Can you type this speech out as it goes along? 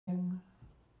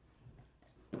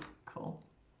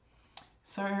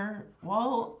So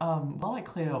while I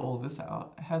clear all this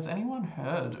out, has anyone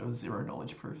heard of zero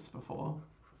knowledge proofs before?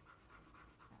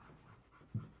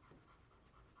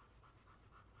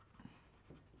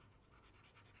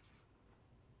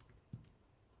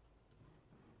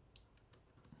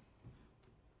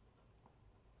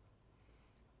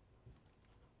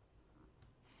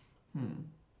 Hmm.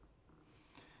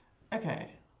 Okay.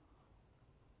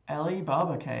 Ellie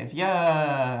Barber Cave.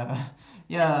 Yeah.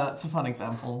 Yeah, that's a fun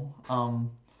example.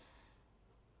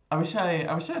 I wish I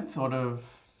had thought of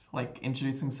like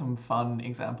introducing some fun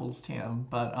examples, TM,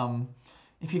 but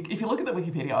if you look at the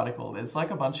Wikipedia article, there's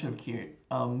like a bunch of cute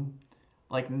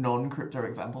like non-crypto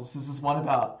examples. This is one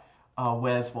about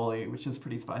Where's Wally, which is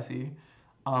pretty spicy.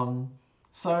 Um,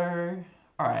 so,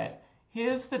 all right,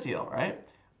 here's the deal, right?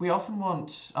 We often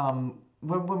want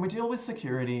when we deal with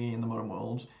security in the modern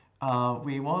world,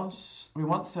 we want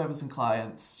servers and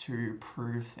clients to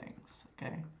prove things.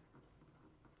 Okay,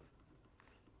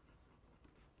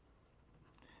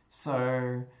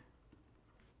 so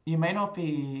you may not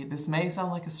be. This may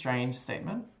sound like a strange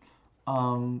statement,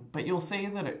 but you'll see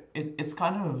that it's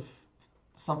kind of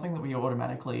something that we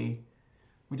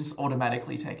just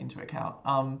automatically take into account.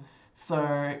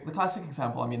 So the classic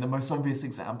example, I mean, the most obvious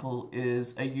example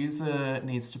is a user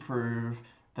needs to prove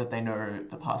that they know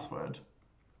the password,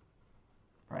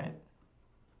 right?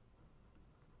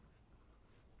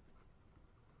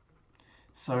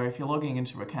 So if you're logging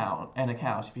into an account,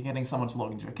 if you're getting someone to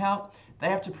log into an account, they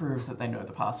have to prove that they know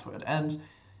the password. And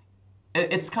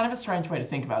it's kind of a strange way to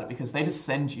think about it because they just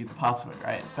send you the password,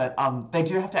 right? But they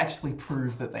do have to actually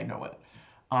prove that they know it.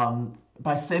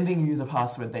 By sending you the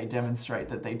password, they demonstrate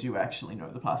that they do actually know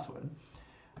the password.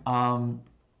 Um,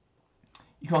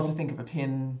 you can also think of a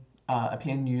pin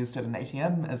used at an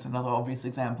ATM as another obvious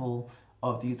example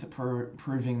of the user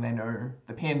proving they know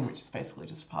the pin, which is basically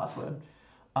just a password.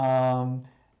 Um,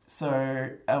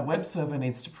 so a web server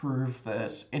needs to prove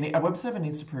its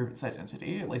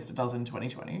identity, at least it does in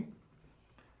 2020.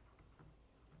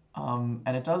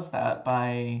 And it does that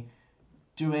by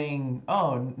doing,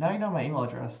 oh, now you know my email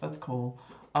address. That's cool.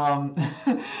 Um,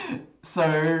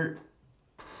 so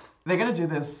they're going to do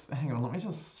this. Hang on, let me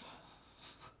just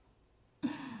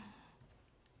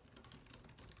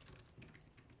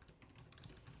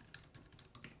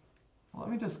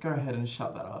go ahead and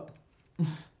shut that up.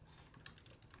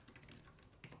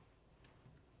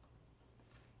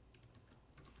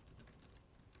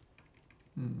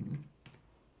 Hmm.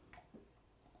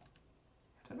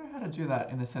 I don't know how to do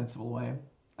that in a sensible way.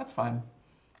 That's fine.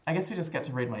 I guess you just get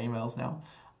to read my emails now.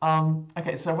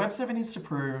 Okay, so web server needs to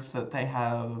prove that they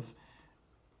have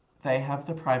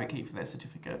the private key for their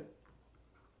certificate.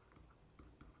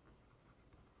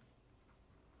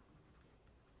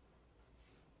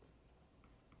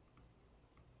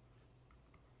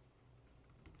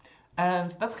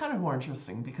 And that's kind of more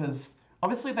interesting because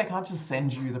obviously they can't just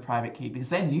send you the private key because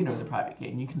then you know the private key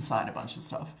and you can sign a bunch of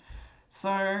stuff.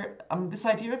 So this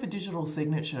idea of a digital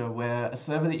signature where a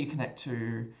server that you connect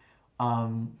to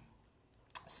um,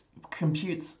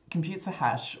 computes a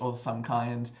hash of some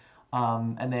kind,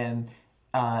 and then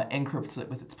encrypts it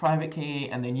with its private key,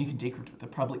 and then you can decrypt it with the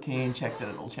public key and check that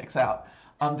it all checks out.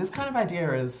 This kind of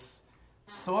idea is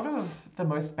sort of the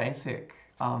most basic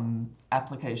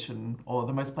application or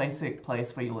the most basic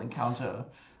place where you'll encounter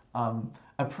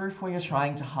a proof where you're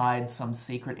trying to hide some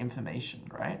secret information,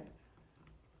 right?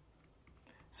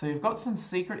 So you've got some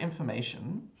secret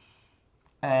information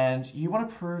and you want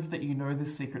to prove that you know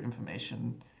this secret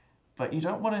information, but you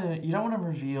don't want to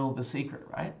reveal the secret,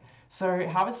 right? So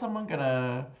how is someone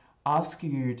gonna ask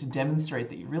you to demonstrate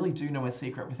that you really do know a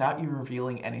secret without you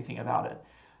revealing anything about it?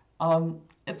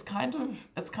 It's kind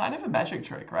of a magic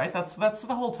trick, right? That's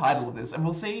the whole title of this, and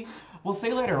we'll see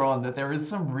later on that there is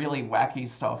some really wacky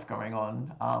stuff going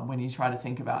on when you try to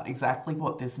think about exactly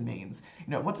what this means.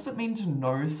 What does it mean to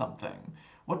know something?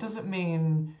 What does it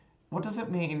mean? What does it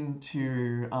mean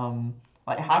to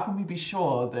like? How can we be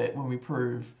sure that when we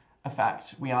prove a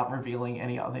fact, we aren't revealing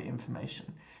any other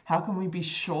information? How can we be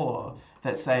sure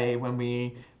that, say, when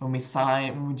we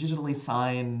digitally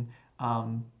sign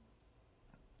um,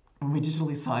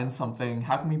 something,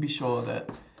 how can we be sure that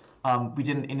we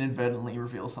didn't inadvertently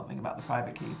reveal something about the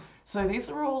private key? So these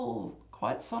are all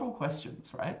quite subtle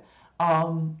questions, right?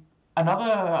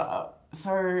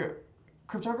 So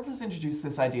cryptographers introduced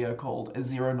this idea called a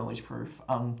zero knowledge proof.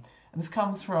 And this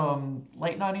comes from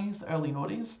late 90s, early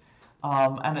noughties,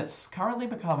 and it's currently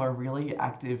become a really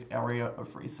active area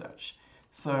of research.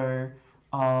 So,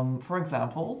 for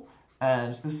example,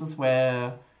 and this is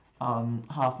where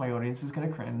half my audience is going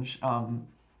to cringe.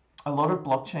 a lot of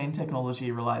blockchain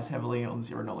technology relies heavily on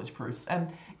zero knowledge proofs,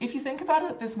 and if you think about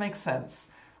it, this makes sense.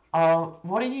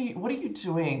 What are you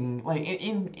doing like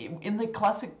in the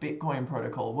classic Bitcoin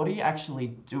protocol? What are you actually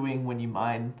doing when you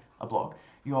mine a block?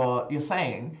 You're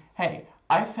saying, hey,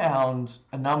 I found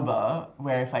a number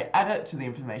where if I add it to the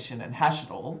information and hash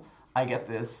it all, I get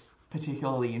this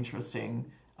particularly interesting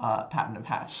pattern of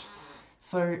hash.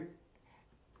 So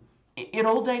it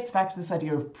all dates back to this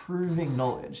idea of proving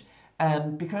knowledge.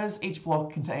 And because each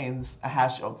block contains a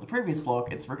hash of the previous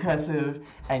block, it's recursive,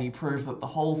 and you prove that the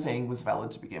whole thing was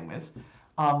valid to begin with.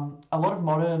 A lot of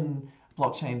modern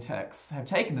blockchain texts have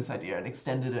taken this idea and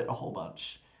extended it a whole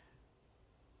bunch.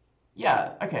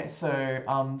 Yeah, okay, so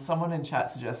someone in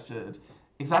chat suggested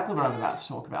exactly what I'm about to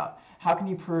talk about. How do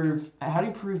you prove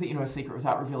that you know a secret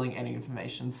without revealing any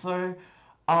information? So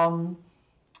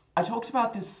we talked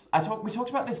about this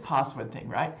password thing,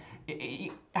 right?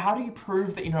 How do you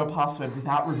prove that you know a password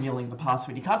without revealing the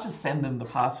password? You can't just send them the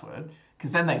password,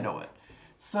 because then they know it.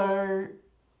 So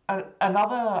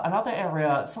another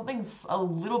area, something's a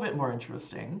little bit more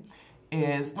interesting,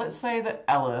 is let's say that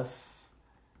Alice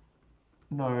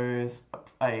knows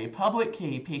a public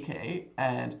key PK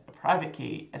and a private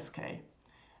key SK,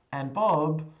 and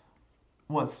Bob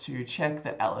wants to check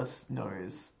that Alice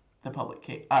knows the public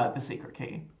key, the secret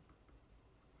key.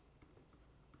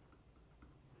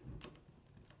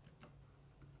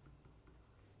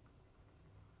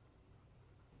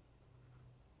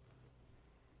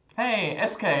 Hey,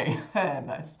 SK!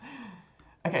 Nice.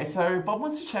 Okay, so Bob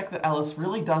wants to check that Alice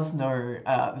really does know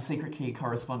the secret key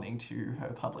corresponding to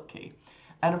her public key.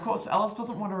 And of course, Alice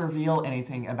doesn't want to reveal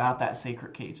anything about that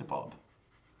secret key to Bob.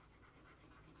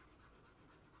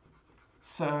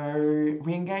 So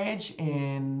we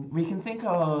can think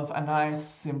of a nice,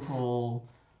 simple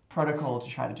protocol to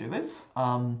try to do this.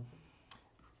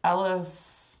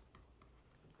 Alice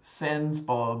sends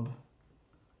Bob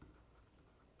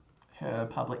her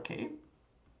public key.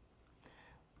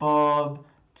 Bob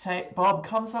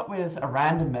comes up with a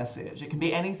random message. It can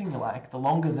be anything you like, the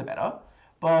longer the better.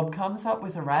 Bob comes up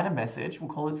with a random message, we'll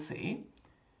call it C.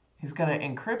 He's going to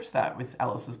encrypt that with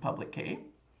Alice's public key.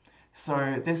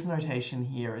 So this notation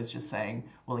here is just saying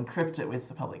we'll encrypt it with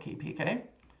the public key PK.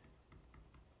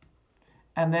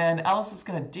 And then Alice is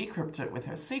going to decrypt it with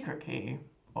her secret key,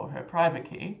 or her private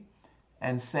key,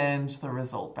 and send the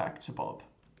result back to Bob.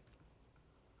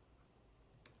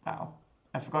 Wow,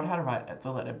 I forgot how to write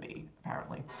the letter B,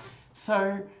 apparently.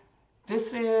 So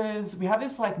we have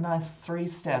this like nice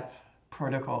 3-step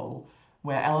protocol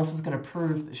where Alice is going to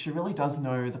prove that she really does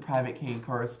know the private key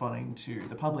corresponding to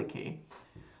the public key.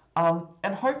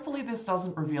 And hopefully this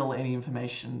doesn't reveal any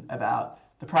information about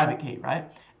the private key,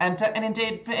 right? And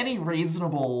indeed, for any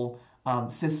reasonable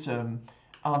system,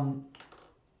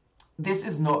 this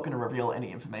is not going to reveal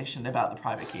any information about the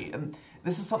private key. And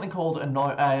this is something called a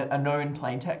known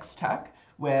plaintext attack,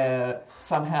 where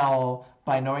somehow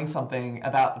by knowing something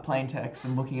about the plaintext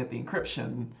and looking at the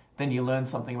encryption, then you learn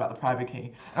something about the private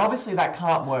key. And obviously that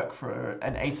can't work for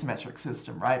an asymmetric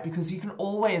system, right? Because you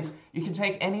can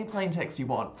take any plaintext you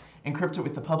want, encrypt it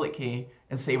with the public key,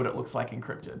 and see what it looks like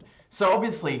encrypted. So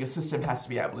obviously your system has to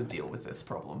be able to deal with this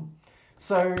problem.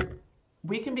 So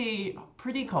we can be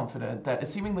pretty confident that,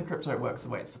 assuming the crypto works the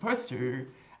way it's supposed to,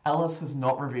 Alice has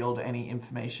not revealed any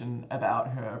information about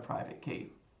her private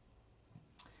key.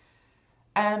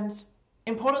 And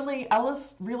importantly,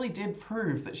 Alice really did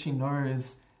prove that she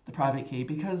knows the private key,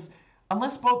 because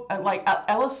unless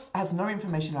Alice has no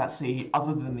information about C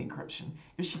other than the encryption.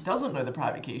 If she doesn't know the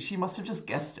private key, she must have just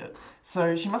guessed it.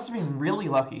 So she must have been really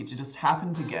lucky to just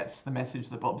happen to guess the message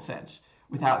that Bob sent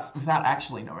without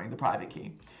actually knowing the private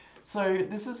key. So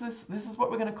this is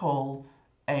what we're going to call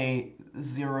a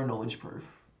zero knowledge proof.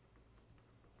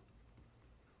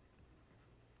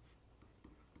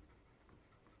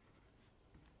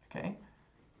 Okay.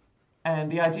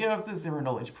 And the idea of the zero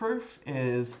knowledge proof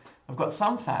is I've got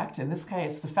some fact. In this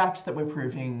case, the fact that we're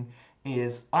proving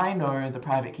is I know the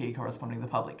private key corresponding to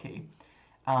the public key.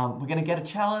 We're going to get a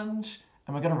challenge,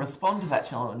 and we're going to respond to that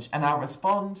challenge. And our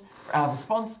response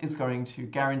is going to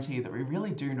guarantee that we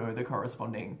really do know the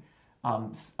corresponding.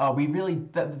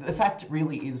 The fact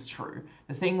really is true.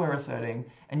 The thing we're asserting,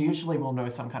 and usually we'll know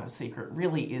some kind of secret,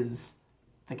 really is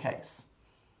the case.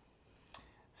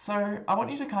 So I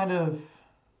want you to kind of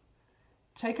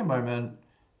take a moment,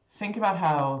 think about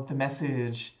how the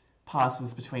message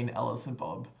passes between Alice and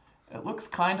Bob. It looks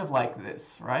kind of like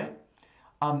this, right?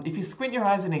 If you squint your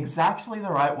eyes in exactly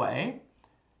the right way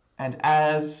and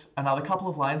add another couple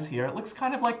of lines here, it looks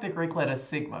kind of like the Greek letter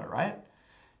sigma, right?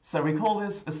 So we call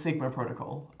this a sigma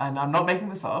protocol, and I'm not making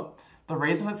this up. The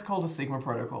reason it's called a sigma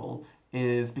protocol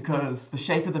is because the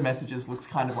shape of the messages looks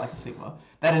kind of like a sigma.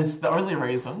 That is the only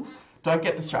reason. Don't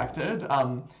get distracted.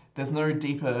 There's no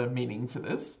deeper meaning for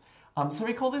this. So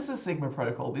we call this a sigma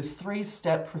protocol, this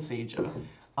 3-step procedure.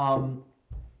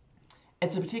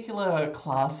 It's a particular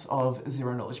class of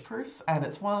zero-knowledge proofs, and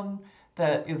it's one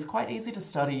that is quite easy to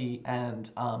study and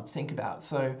think about.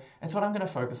 So it's what I'm going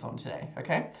to focus on today,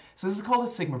 okay? So this is called a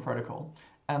sigma protocol.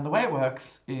 And the way it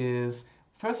works is,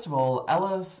 first of all,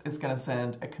 Alice is going to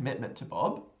send a commitment to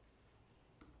Bob.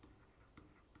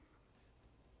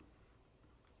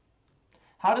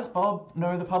 How does Bob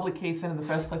know the public key sent in the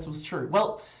first place was true?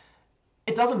 Well,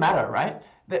 it doesn't matter, right?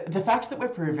 The fact that we're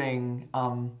proving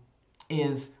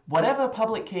is whatever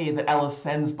public key that Alice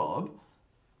sends Bob,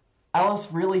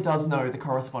 Alice really does know the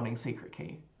corresponding secret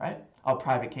key, right? Or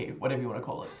private key, whatever you want to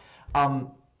call it.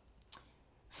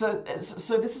 So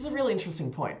this is a really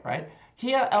interesting point, right?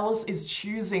 Here, Alice is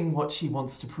choosing what she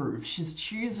wants to prove. She's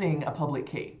choosing a public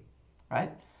key,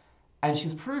 right? And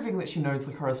she's proving that she knows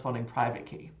the corresponding private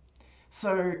key.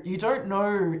 So you don't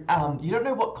know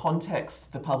what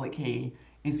context the public key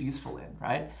is useful in,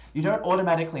 right? You don't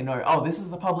automatically know, oh, this is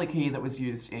the public key that was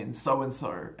used in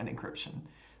so-and-so an encryption.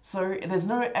 So there's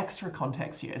no extra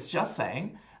context here. It's just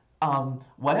saying,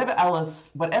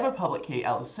 whatever public key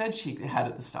Alice said she had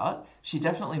at the start, she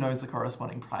definitely knows the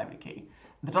corresponding private key.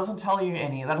 That doesn't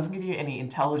give you any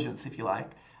intelligence, if you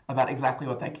like, about exactly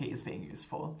what that key is being used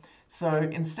for. So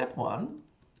in step 1,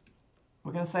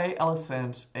 we're going to say Alice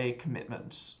sent a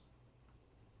commitment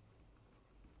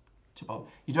to Bob.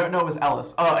 You don't know it was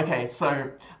Alice. Oh, okay.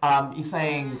 So you're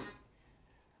saying,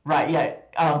 right?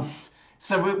 Yeah.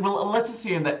 So let's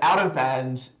assume that out of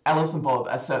band, Alice and Bob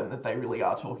are certain that they really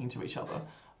are talking to each other.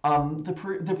 The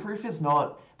proof does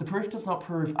not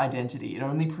prove identity. It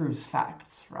only proves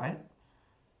facts, right?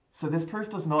 So this proof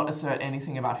does not assert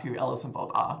anything about who Alice and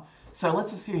Bob are. So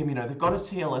let's assume, they've got a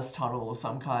TLS tunnel of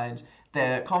some kind.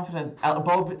 They're confident.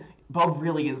 Bob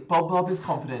is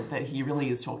confident that he really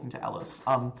is talking to Alice.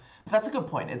 But that's a good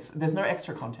point. There's no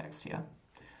extra context here.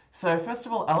 So first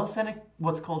of all, Alice sent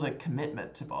what's called a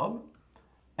commitment to Bob.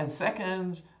 And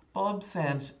second, Bob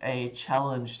sent a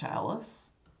challenge to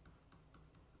Alice.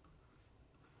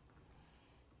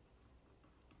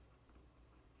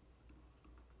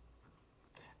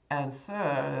 And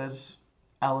third,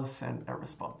 Alice sent a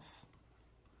response.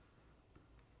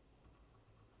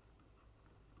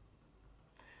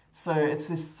 So it's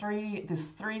this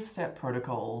three-step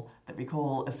protocol that we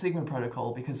call a sigma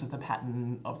protocol because of the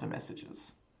pattern of the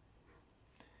messages.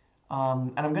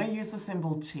 And I'm going to use the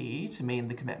symbol T to mean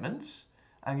the commitment.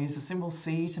 I'm going to use the symbol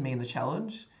C to mean the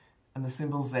challenge, and the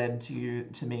symbol Z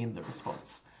to mean the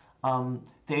response.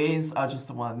 These are just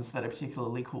the ones that are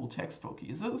particularly cool textbook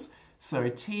users. So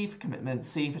T for commitment,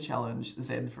 C for challenge,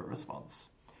 Z for response.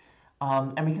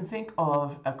 And we can think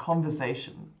of a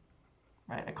conversation,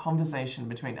 right? A conversation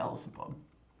between Alice and Bob.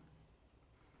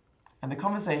 And the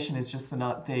conversation is just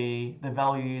the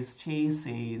values T,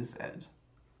 C, Z.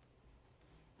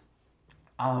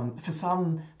 For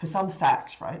some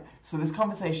fact, right? So this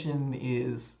conversation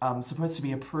is supposed to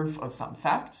be a proof of some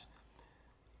fact.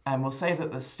 And we'll say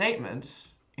that the statement,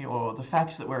 or the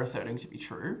fact that we're asserting to be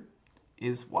true,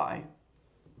 is Y,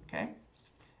 okay?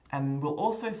 And we'll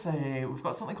also say we've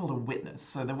got something called a witness.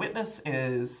 So the witness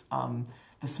is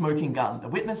the smoking gun. The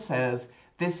witness says,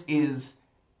 this is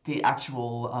the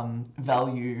actual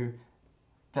value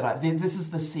that this is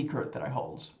the secret that I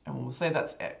hold. And we'll say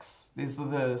that's X. These are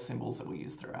the symbols that we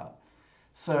use throughout.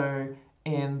 So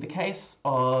in the case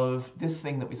of this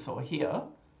thing that we saw here,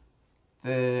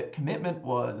 the commitment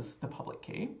was the public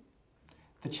key.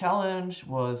 The challenge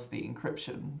was the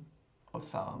encryption of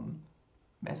some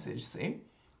message C.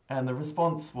 And the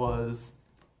response was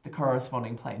the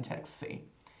corresponding plain text C.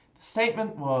 The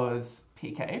statement was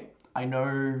PK. I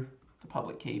know the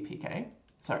public key PK.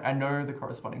 Sorry, I know the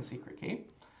corresponding secret key.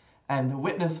 And the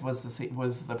witness was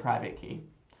the private key.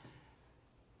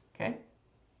 Okay?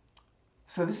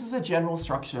 So this is a general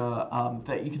structure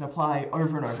that you can apply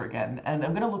over and over again. And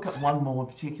I'm going to look at one more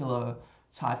particular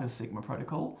type of sigma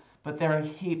protocol, but there are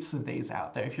heaps of these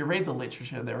out there. If you read the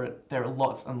literature, there are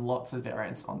lots and lots of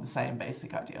variants on the same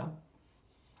basic idea.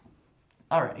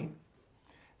 Alrighty.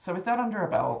 So with that under our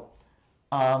belt,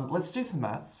 let's do some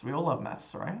maths. We all love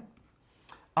maths, right?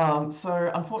 So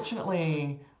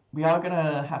unfortunately, we are going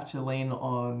to have to lean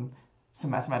on some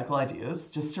mathematical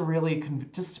ideas just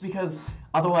because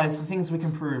otherwise the things we can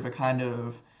prove are kind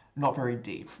of not very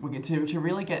deep. To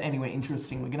really get anywhere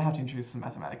interesting, we're going to have to introduce some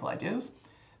mathematical ideas.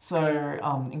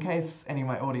 So in case any of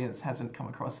my audience hasn't come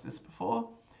across this before,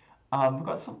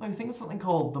 we think of something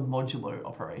called the modulo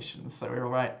operation. So we'll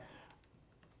write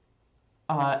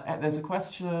There's a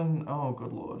question, oh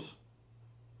good lord.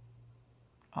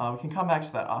 We can come back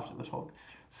to that after the talk.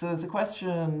 So there's a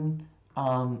question,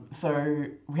 so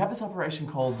we have this operation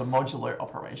called the modulo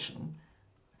operation,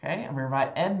 okay? And we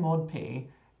write n mod p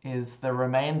is the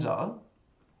remainder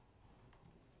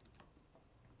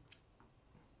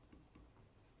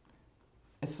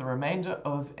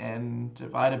of n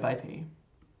divided by p.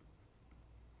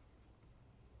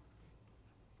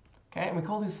 Okay, and we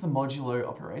call this the modulo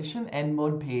operation, n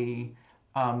mod p.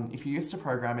 If you're used to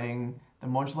programming, the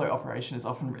modulo operation is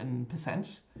often written in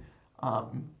percent.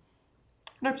 No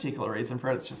particular reason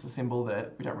for it, it's just a symbol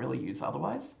that we don't really use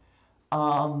otherwise.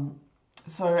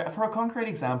 So for a concrete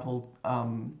example,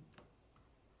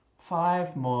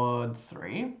 5 mod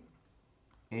 3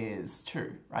 is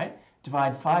 2, right?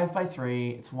 Divide 5 by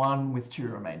 3, it's 1 with 2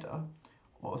 remainder.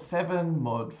 Or 7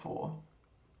 mod 4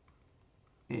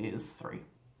 is 3.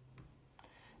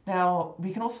 Now,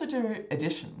 we can also do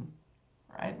addition,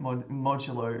 right?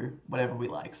 Modulo whatever we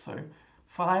like. So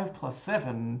 5 plus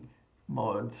 7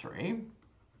 mod 3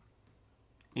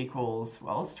 equals,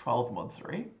 well, it's 12 mod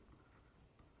 3.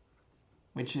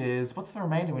 Which is, what's the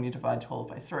remainder when you divide 12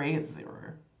 by 3? It's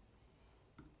 0.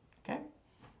 Okay?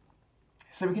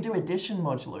 So we can do addition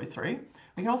modulo 3.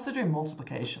 We can also do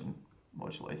multiplication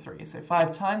modulo 3. So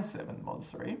 5 times 7 mod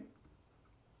 3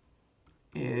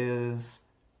 is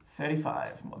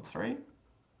 35 mod 3,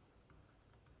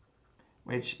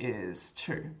 which is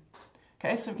 2.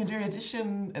 Okay, so we can do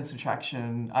addition and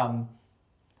subtraction.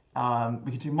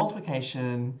 We can do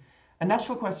multiplication. A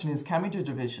natural question is, can we do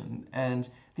division? And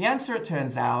the answer, it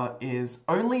turns out, is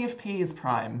only if p is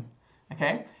prime.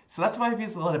 Okay, so that's why I've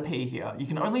used the letter p here. You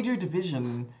can only do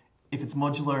division if it's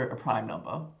modulo a prime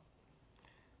number.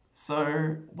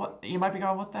 So what you might be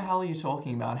going, what the hell are you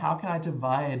talking about? How can I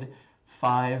divide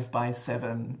 5 by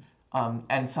 7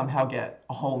 and somehow get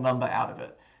a whole number out of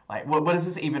it? Like, what does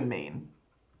this even mean?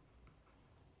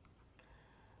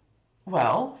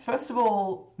 Well, first of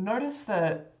all, notice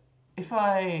that if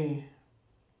I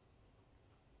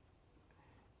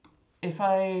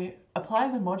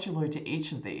apply the modulo to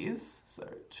each of these, so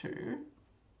 2,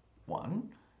 1,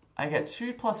 I get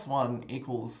 2 plus 1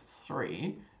 equals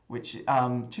 3, which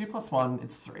 2 plus 1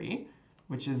 is 3,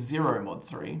 which is 0 mod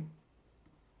 3.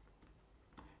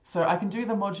 So I can do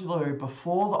the modulo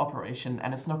before the operation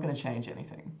and it's not going to change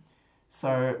anything.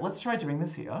 So let's try doing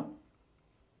this here.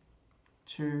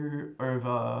 2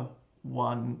 over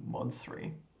 1 mod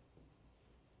 3.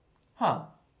 Huh.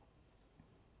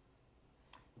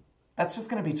 That's just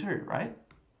going to be 2, right?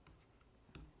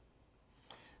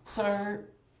 So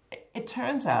it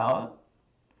turns out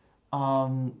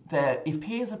that if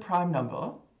p is a prime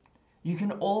number, you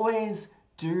can always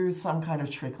do some kind of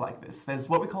trick like this. There's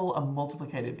what we call a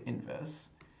multiplicative inverse.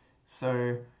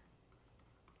 So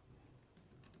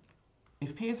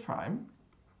if p is prime,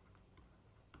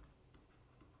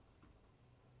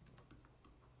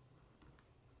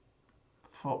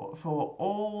 for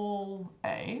all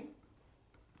a,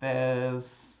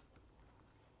 there's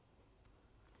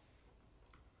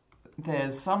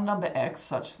some number x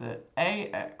such that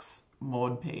ax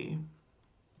mod p,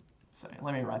 so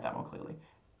let me write that more clearly,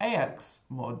 ax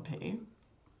mod p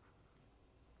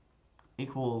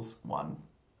equals 1.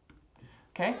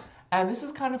 Okay, and this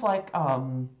is kind of like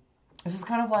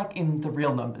in the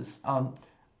real numbers.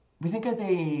 We think of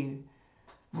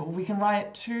well, we can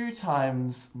write 2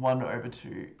 times 1 over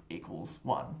 2 equals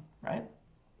 1, right?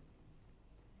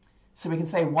 So we can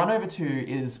say 1 over 2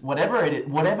 is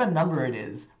whatever number it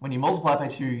is, when you multiply by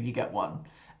 2, you get 1.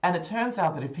 And it turns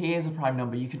out that if p is a prime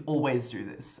number, you can always do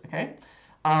this, okay?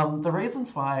 The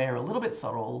reasons why are a little bit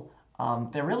subtle.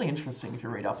 They're really interesting if you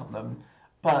read up on them.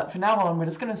 But for now on, we're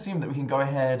just going to assume that we can go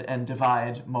ahead and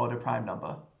divide mod a prime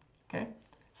number, okay?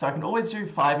 So I can always do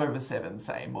 5 over 7,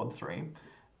 say, mod 3.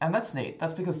 And that's neat.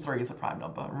 That's because 3 is a prime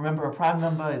number. Remember, a prime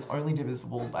number is only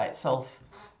divisible by itself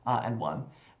and 1.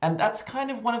 And that's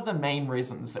kind of one of the main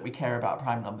reasons that we care about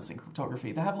prime numbers in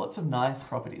cryptography. They have lots of nice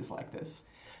properties like this.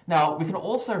 Now, we can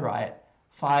also write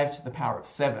 5 to the power of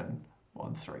 7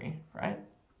 mod 3, right?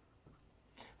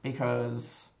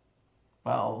 Because,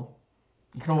 well,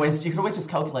 you can always just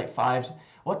calculate 5.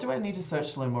 What do I need to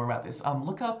search to learn more about this?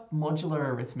 Look up modular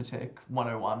arithmetic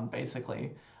 101,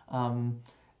 basically.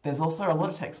 There's also a lot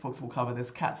of textbooks will cover this.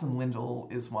 Katz and Lindell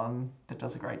is one that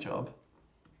does a great job.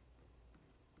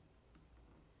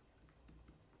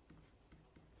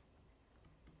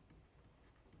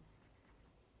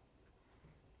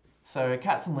 So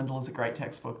Katz and Lindell is a great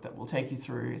textbook that will take you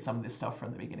through some of this stuff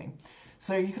from the beginning.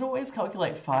 So you could always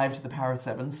calculate 5 to the power of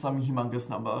 7, some humongous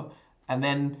number, and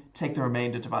then take the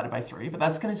remainder divided by 3, but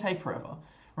that's going to take forever.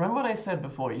 Remember what I said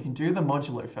before, you can do the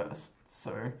modulo first.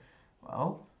 So,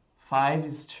 well, 5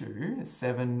 is 2,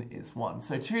 7 is 1.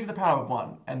 So 2 to the power of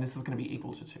 1, and this is going to be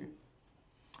equal to 2.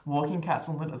 Walking cats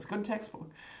on litters, good textbook.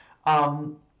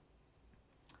 So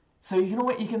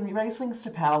you can erase things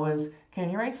to powers. Can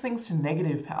you erase things to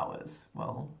negative powers?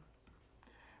 Well,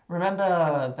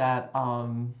 remember that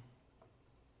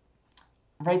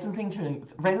raising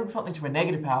something to a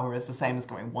negative power is the same as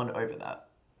going 1 over that.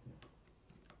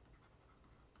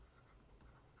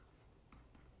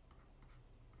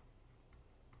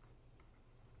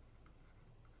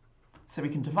 So we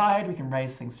can divide, we can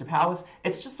raise things to powers.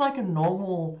 It's just like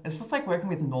working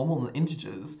with normal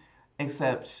integers,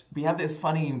 except we have this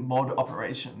funny mod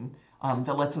operation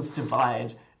that lets us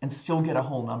divide and still get a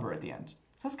whole number at the end.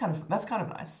 So that's kind of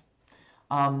nice.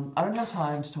 I don't have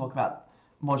time to talk about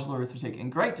modular arithmetic in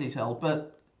great detail,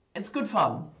 but it's good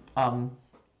fun.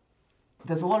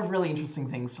 There's a lot of really interesting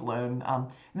things to learn. And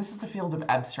this is the field of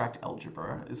abstract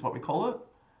algebra, is what we call it.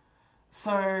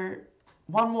 So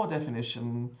one more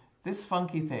definition. This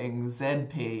funky thing,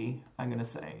 ZP, I'm going to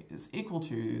say, is equal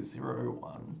to 0,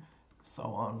 1, so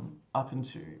on, up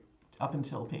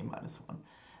until p minus 1.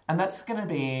 And that's going to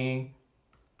be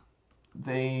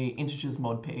the integers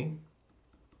mod p.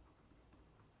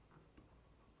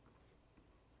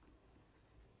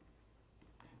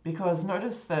 Because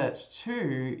notice that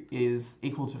 2 is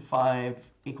equal to 5,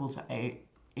 equal to 8,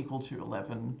 equal to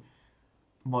 11,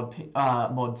 mod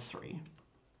 3.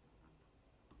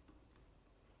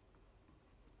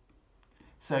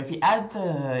 So if you add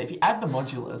the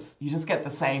modulus, you just get the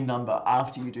same number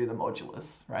after you do the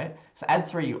modulus, right? So add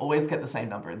 3, you always get the same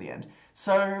number in the end.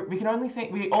 So we only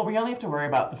have to worry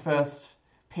about the first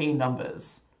p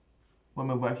numbers when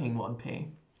we're working mod p.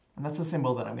 And that's a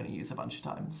symbol that I'm going to use a bunch of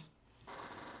times.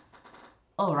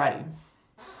 Alrighty.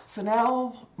 So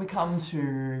now we come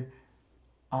to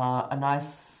a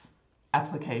nice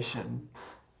application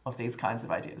of these kinds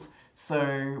of ideas.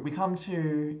 So we come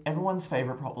to everyone's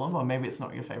favorite problem, or maybe it's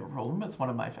not your favorite problem, but it's one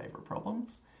of my favorite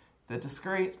problems, the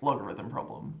discrete logarithm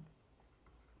problem.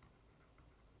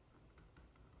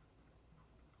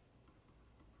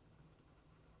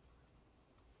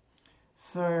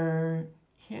 So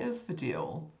here's the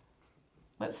deal.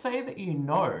 Let's say that you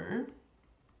know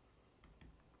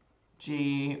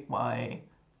G, Y,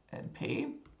 and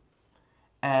P,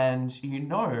 and you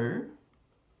know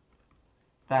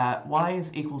that y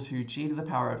is equal to g to the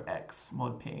power of x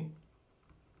mod p.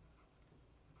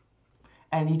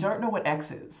 And you don't know what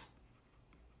x is.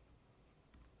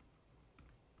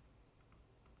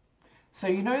 So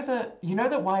you know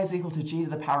that y is equal to g to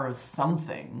the power of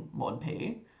something mod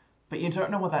p, but you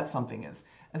don't know what that something is.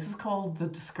 This is called the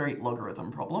discrete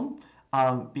logarithm problem,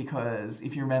 because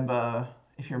if you remember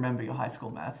your high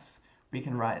school maths, we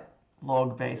can write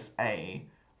log base a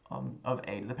of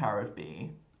a to the power of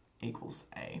b equals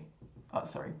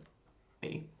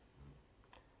b.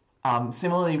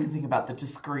 Similarly, you can think about the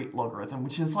discrete logarithm,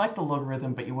 which is like the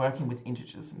logarithm, but you're working with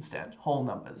integers instead, whole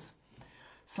numbers.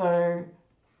 So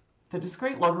the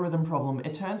discrete logarithm problem,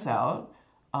 it turns out,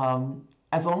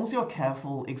 as long as you're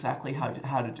careful exactly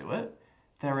how to do it,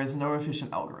 there is no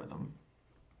efficient algorithm.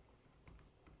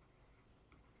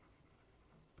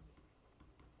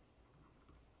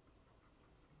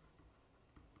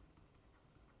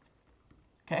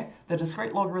 Okay, the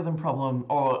discrete logarithm problem,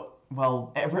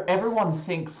 everyone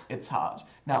thinks it's hard.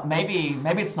 Now, maybe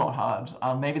it's not hard.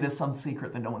 Maybe there's some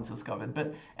secret that no one's discovered,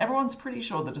 but everyone's pretty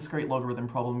sure the discrete logarithm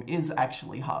problem is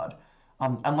actually hard,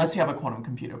 unless you have a quantum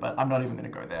computer, but I'm not even going to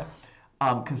go there,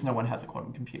 because no one has a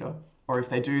quantum computer. Or if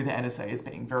they do, the NSA is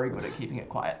being very good at keeping it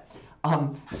quiet.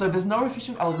 So there's no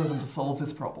efficient algorithm to solve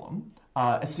this problem,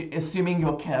 assuming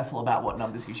you're careful about what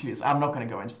numbers you choose. I'm not going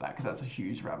to go into that, because that's a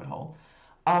huge rabbit hole.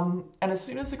 And as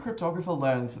soon as the cryptographer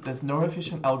learns that there's no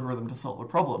efficient algorithm to solve a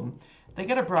problem, they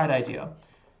get a bright idea.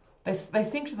 They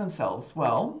think to themselves,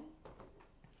 well,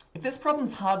 if this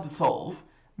problem's hard to solve,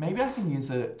 maybe I can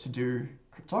use it to do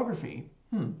cryptography.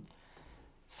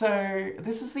 So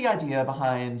this is the idea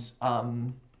behind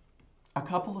a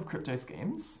couple of crypto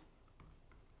schemes.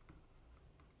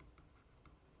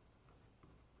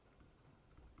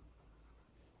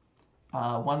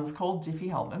 One's called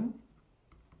Diffie-Hellman.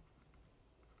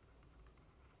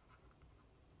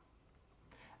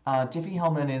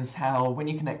 Diffie-Hellman is how, when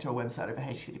you connect to a website over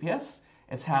HTTPS,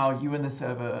 it's how you and the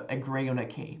server agree on a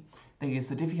key. They use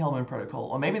the Diffie-Hellman protocol,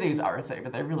 or maybe they use RSA,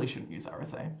 but they really shouldn't use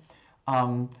RSA.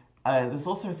 There's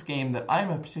also a scheme that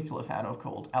I'm a particular fan of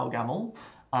called AlGamL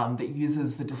that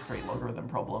uses the discrete logarithm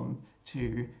problem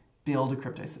to build a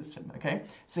crypto system, okay?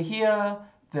 So here,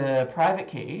 the private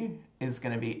key is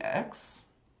going to be x,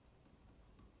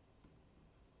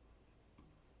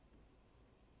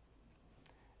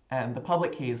 and the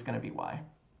public key is going to be y.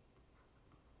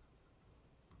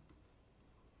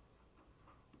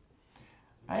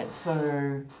 Right,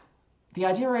 so the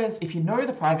idea is if you know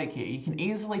the private key, you can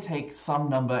easily take some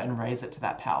number and raise it to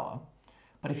that power.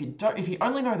 But if you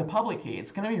only know the public key,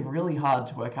 it's going to be really hard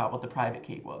to work out what the private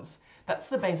key was. That's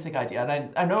the basic idea.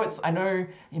 And I know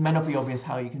it may not be obvious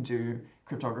how you can do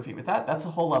cryptography with that. That's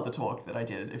a whole other talk that I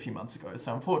did a few months ago.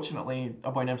 So unfortunately, I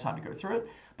won't have time to go through it.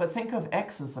 But think of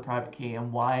X as the private key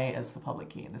and Y as the public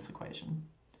key in this equation.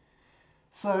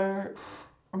 So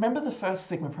remember the first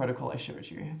Sigma protocol I showed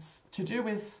you. It's to do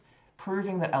with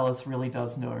proving that Alice really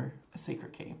does know a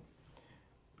secret key.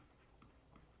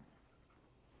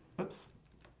 Oops.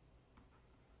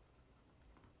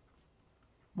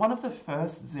 One of the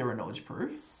first zero-knowledge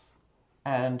proofs,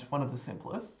 and one of the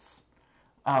simplest,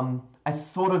 a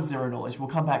sort of zero-knowledge. We'll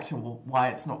come back to why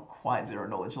it's not quite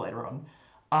zero-knowledge later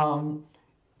on.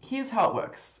 Here's how it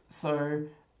works. So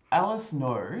Alice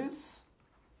knows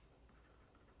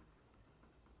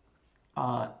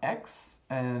x,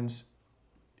 and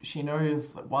she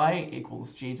knows that y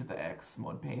equals g to the x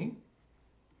mod p.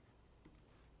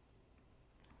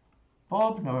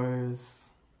 Bob knows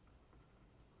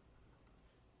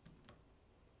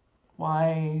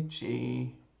y,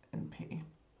 g, and p.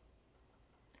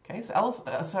 Okay, so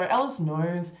Alice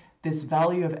knows this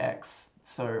value of x,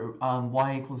 so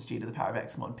y equals g to the power of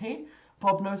x mod p.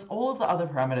 Bob knows all of the other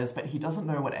parameters, but he doesn't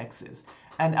know what x is.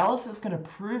 And Alice is going to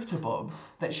prove to Bob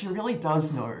that she really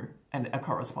does know a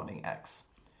corresponding x.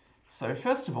 So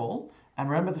first of all, and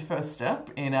remember the first step,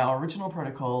 in our original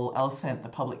protocol, Alice sent the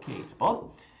public key to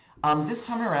Bob. This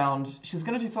time around, she's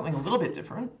going to do something a little bit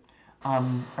different.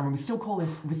 And we still call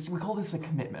this a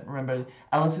commitment. Remember,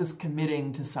 Alice is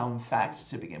committing to some fact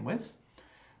to begin with.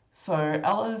 So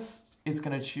Alice is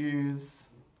going to choose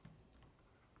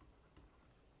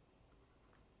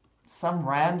some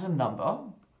random number,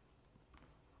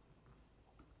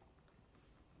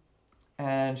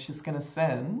 and she's going to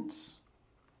send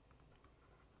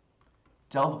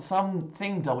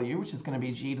something w, which is going to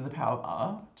be g to the power of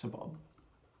r, to Bob.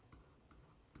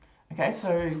 Okay,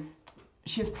 so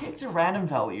she's picked a random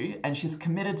value and she's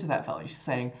committed to that value. She's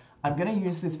saying, I'm going to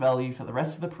use this value for the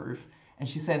rest of the proof, and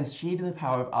she sends g to the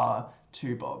power of r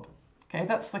to Bob. Okay,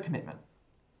 that's the commitment.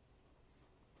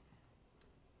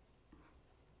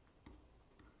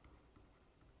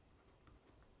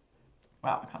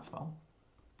 Wow, I can't spell.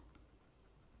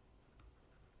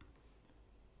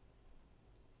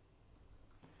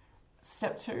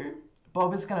 Step 2,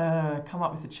 Bob is going to come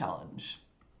up with a challenge.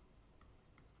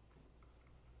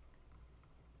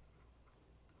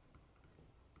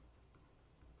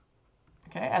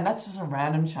 Okay, and that's just a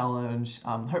random challenge,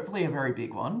 hopefully a very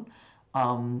big one,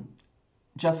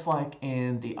 just like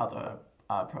in the other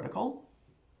protocol.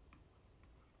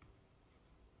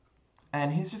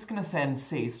 And he's just going to send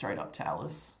C straight up to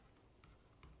Alice.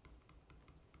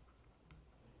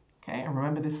 Okay, and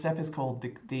remember this step is called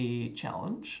the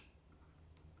challenge.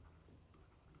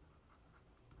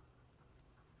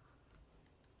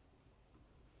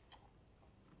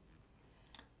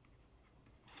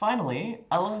 Finally,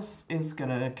 Alice is going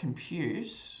to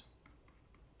compute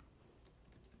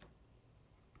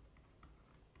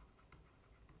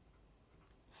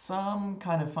some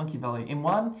kind of funky value. In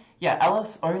one, yeah,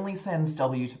 Alice only sends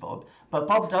W to Bob, but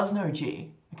Bob does know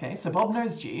G. Okay, so Bob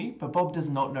knows G, but Bob does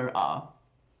not know R.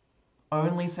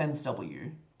 Only sends W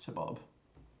to Bob.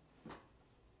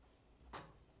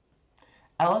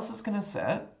 Alice is going to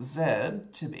set Z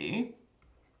to be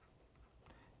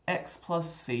x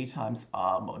plus c times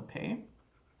r mod p.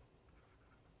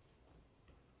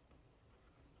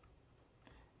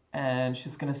 And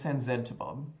she's going to send z to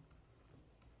Bob.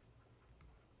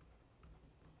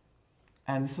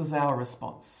 And this is our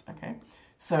response, okay?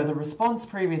 So the response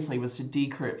previously was to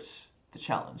decrypt the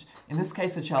challenge. In this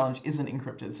case, the challenge isn't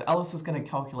encrypted, so Alice is going to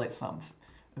calculate some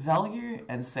value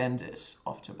and send it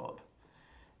off to Bob.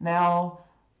 Now,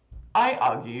 I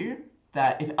argue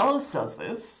that if Alice does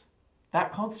this,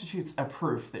 that constitutes a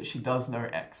proof that she does know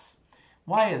x.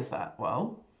 Why is that?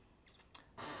 Well,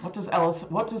 what does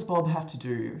Bob have to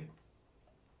do?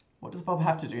 What does Bob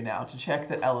have to do now to check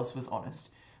that Alice was honest?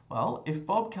 Well, if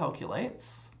Bob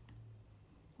calculates,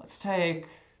 let's take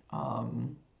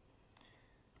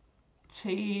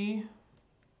t.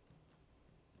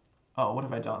 Oh, what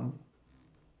have I done?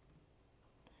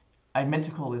 I meant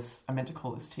to call this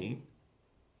t.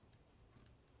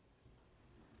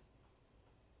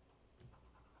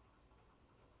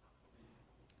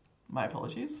 My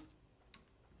apologies.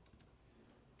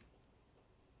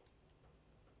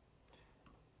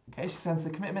 Okay, she sends the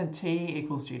commitment T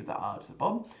equals G to the R to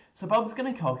Bob. So Bob's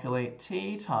going to calculate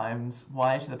T times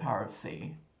Y to the power of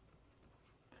C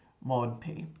mod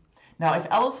P. Now, if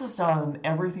Alice has done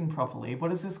everything properly,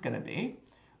 what is this going to be?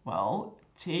 Well,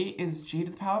 T is G to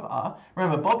the power of R.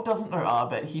 Remember, Bob doesn't know R,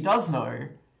 but he does know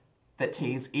that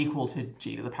T is equal to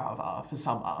G to the power of R for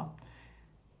some R.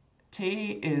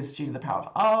 T is G to the power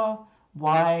of R.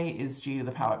 Y is G to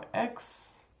the power of X.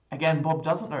 Again, Bob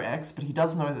doesn't know X, but he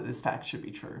does know that this fact should be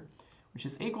true, which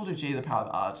is equal to G to the power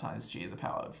of R times G to the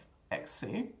power of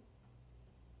XC.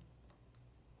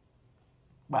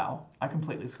 Wow, I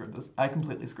completely screwed this. I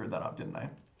completely screwed that up, didn't I?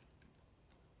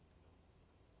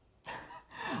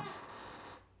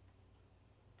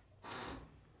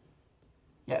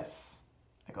 Yes,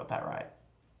 I got that right.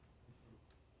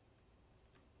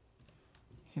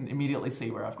 You can immediately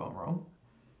see where I've gone wrong.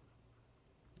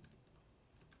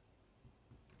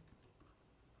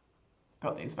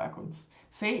 Got these backwards.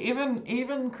 See,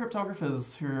 even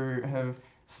cryptographers who have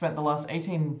spent the last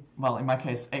 18, well, in my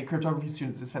case, cryptography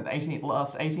students who spent the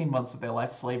last 18 months of their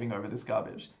life slaving over this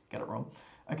garbage. Get it wrong.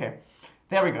 Okay,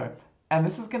 there we go. And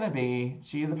this is going to be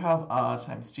G to the power of R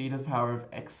times G to the power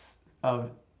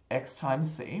of X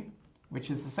times C,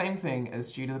 which is the same thing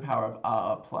as G to the power of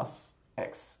R plus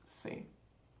XC,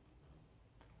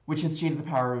 which is G to the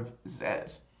power of Z.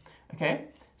 Okay?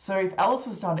 So if Alice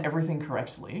has done everything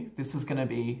correctly, this is going to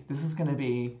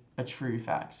be a true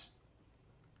fact.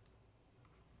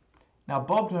 Now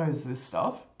Bob knows this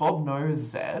stuff. Bob knows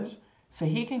Z, so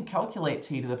he can calculate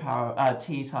T to the power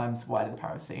T times Y to the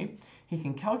power of C. He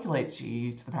can calculate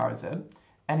G to the power of Z,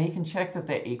 and he can check that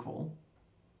they're equal.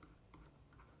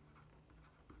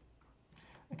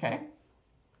 Okay.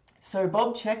 So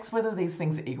Bob checks whether these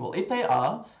things are equal. If they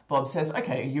are, Bob says,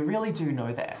 "Okay, you really do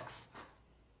know the X."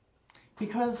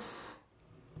 Because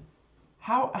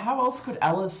how else could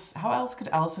Alice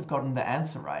have gotten the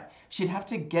answer right? She'd have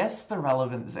to guess the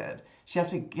relevant Z. She'd have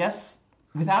to guess,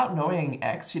 without knowing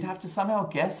X, she'd have to somehow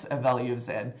guess a value of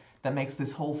Z that makes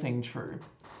this whole thing true.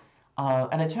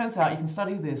 And it turns out, you can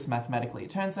study this mathematically,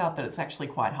 it turns out that it's actually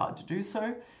quite hard to do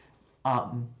so.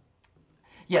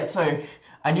 Yeah, so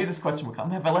I knew this question would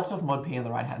come. Have I left off mod P on the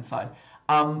right-hand side?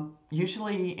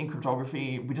 Usually in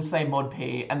cryptography, we just say mod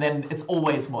P, and then it's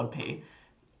always mod P.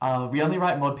 We only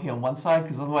write mod P on one side,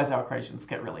 because otherwise our equations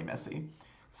get really messy.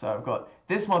 So I've got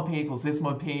this mod P equals this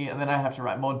mod P, and then I have to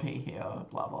write mod P here,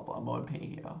 blah, blah, blah, mod P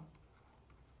here.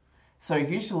 So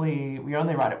usually we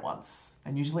only write it once,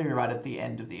 and usually we write it at the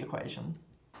end of the equation.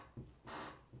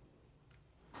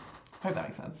 Hope that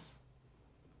makes sense.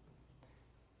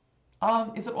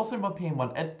 Is it also mod P in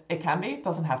one? It can be, it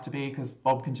doesn't have to be, because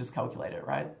Bob can just calculate it,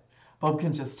 right? Bob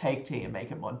can just take T and make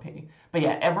it mod P. But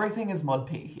yeah, everything is mod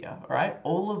P here, all right?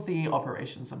 All of the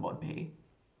operations are mod P.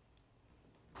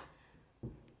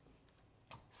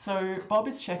 So Bob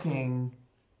is checking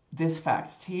this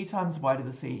fact, T times Y to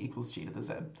the C equals G to the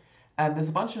Z. And there's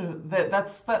a bunch of,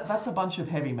 that's a bunch of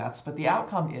heavy maths, but the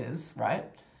outcome is, right?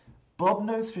 Bob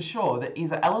knows for sure that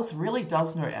either Alice really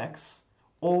does know X,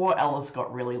 or Alice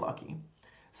got really lucky.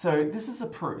 So this is a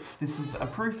proof. This is a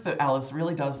proof that Alice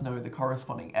really does know the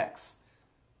corresponding X,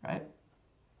 right?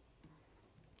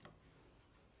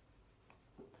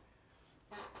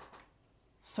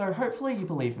 So hopefully you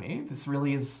believe me. This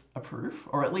really is a proof,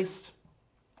 or at least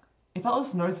if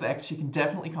Alice knows the X, she can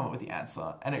definitely come up with the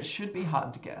answer, and it should be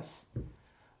hard to guess.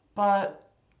 But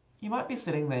you might be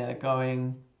sitting there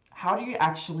going, how do you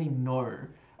actually know?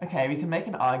 Okay, we can make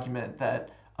an argument that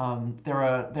there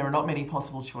are not many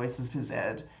possible choices for Z,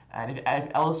 and if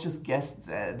Alice just guessed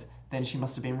Z, then she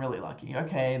must have been really lucky.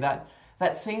 Okay,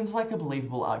 that seems like a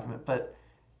believable argument, but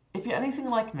if you're anything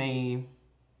like me,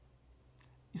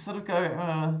 you sort of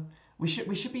go, we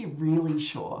should be really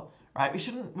sure, right? We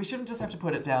shouldn't just have to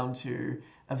put it down to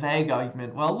a vague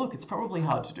argument. Well, look, it's probably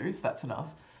hard to do, so that's enough.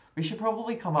 We should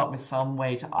probably come up with some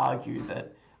way to argue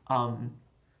that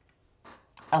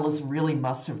Alice really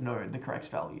must have known the correct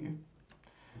value.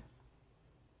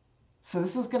 So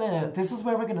this is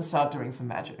where we're gonna start doing some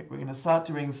magic. We're gonna start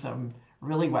doing some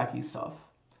really wacky stuff.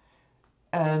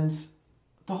 And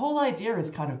the whole idea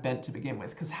is kind of bent to begin with,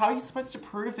 because how are you supposed to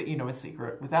prove that you know a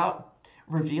secret without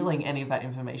revealing any of that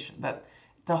information?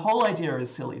 The whole idea is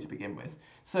silly to begin with.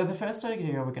 So the first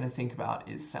idea we're gonna think about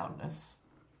is soundness.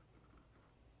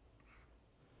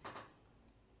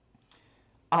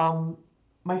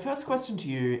 My first question to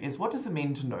you is, what does it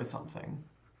mean to know something?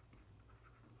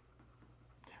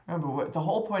 Remember, the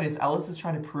whole point is Alice is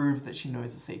trying to prove that she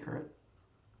knows a secret.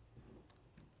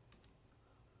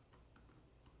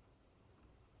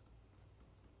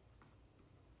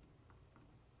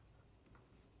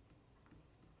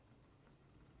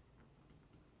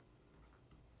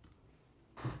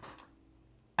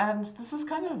 And this is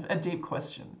kind of a deep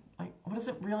question. Like, what does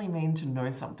it really mean to know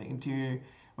something?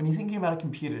 When you're thinking about a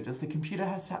computer, does the computer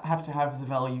have to have the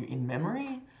value in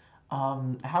memory?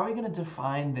 How are we going to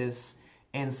define this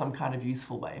in some kind of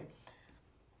useful way?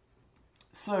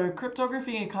 So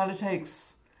cryptography kind of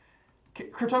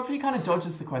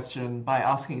dodges the question by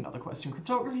asking another question.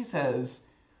 Cryptography says,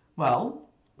 well,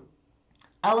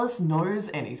 Alice knows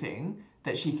anything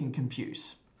that she can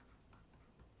compute.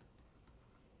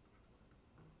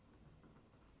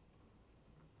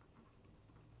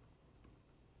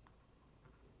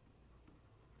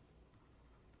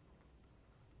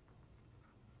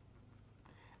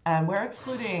 And we're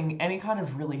excluding any kind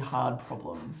of really hard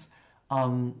problems.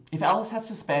 If Alice has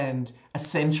to spend a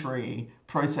century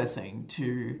processing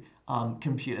to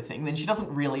compute a thing, then she doesn't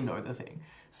really know the thing.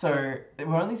 So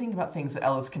we're only thinking about things that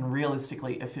Alice can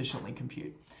realistically, efficiently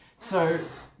compute. So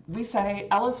we say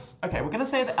Alice, okay, we're going to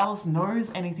say that Alice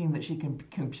knows anything that she can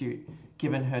compute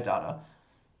given her data.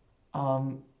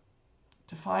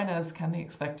 Define as, can the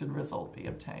expected result be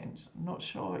obtained? I'm not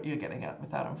sure what you're getting at with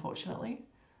that, unfortunately.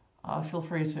 Feel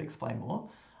free to explain more.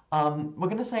 We're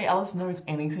going to say Alice knows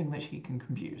anything that she can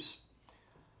compute.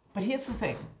 But here's the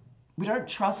thing. We don't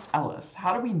trust Alice.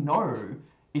 How do we know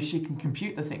if she can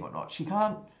compute the thing or not? She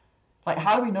can't... Like,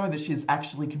 how do we know that she's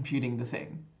actually computing the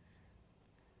thing?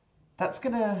 That's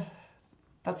gonna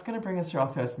bring us to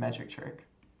our first magic trick.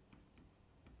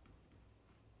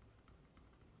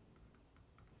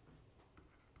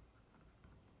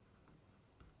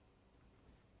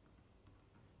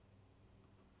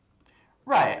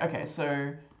 Right, okay,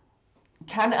 so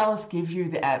can Alice give you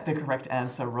the correct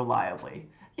answer reliably?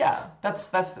 Yeah,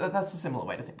 that's a similar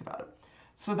way to think about it.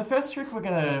 So the first trick we're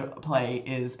going to play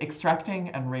is extracting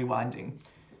and rewinding.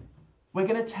 We're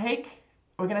going to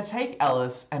take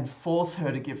Alice and force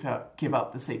her to give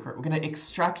up the secret. We're going to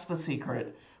extract the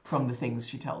secret from the things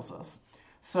she tells us.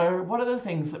 So what are the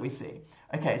things that we see?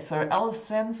 Okay, so Alice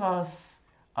sends us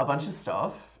a bunch of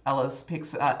stuff. Alice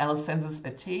sends us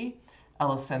a T.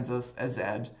 Alice sends us a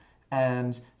Z,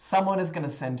 and someone is going to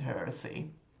send her a C.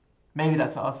 Maybe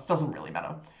that's us, doesn't really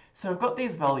matter. So we've got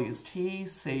these values, T,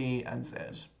 C, and Z.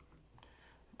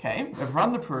 Okay, we've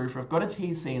run the proof, we've got a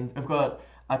T, C, and we've got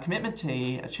a commitment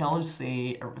T, a challenge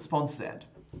C, a response Z.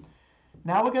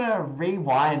 Now we're going to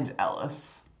rewind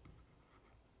Alice.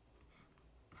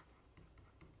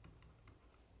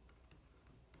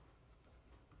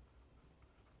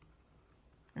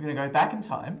 We're going to go back in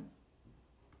time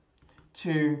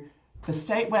to the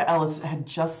state where Alice had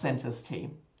just sent us T.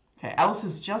 Okay, Alice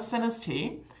has just sent us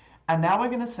T, and now we're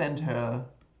going to send her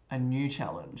a new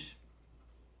challenge,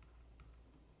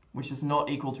 which is not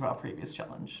equal to our previous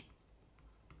challenge.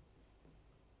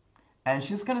 And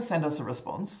she's going to send us a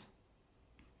response.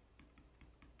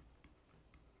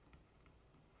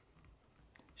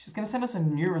 She's going to send us a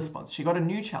new response. She got a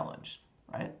new challenge,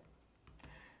 right?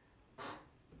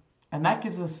 And that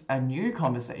gives us a new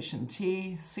conversation,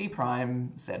 T, C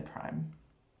prime, Z prime.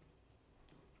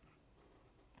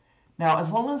 Now,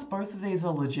 as long as both of these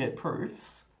are legit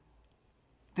proofs,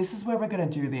 this is where we're going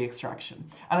to do the extraction.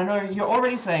 And I know you're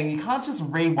already saying you can't just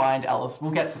rewind Alice.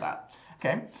 We'll get to that,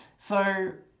 okay?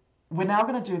 So we're now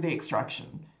going to do the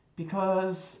extraction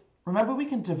because remember we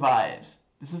can divide.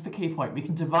 This is the key point. We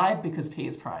can divide because P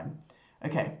is prime.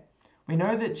 Okay, we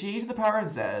know that G to the power of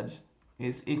Z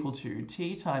is equal to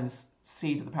T times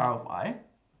C to the power of Y.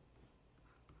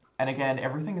 And again,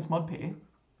 everything is mod P.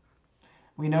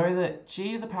 We know that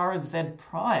G to the power of Z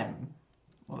prime,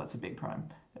 well, that's a big prime,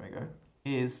 there we go,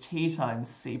 is T times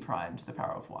C prime to the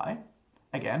power of Y.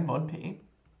 Again, mod P.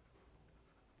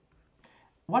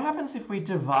 What happens if we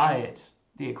divide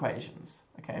the equations?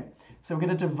 Okay, so we're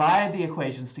going to divide the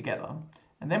equations together.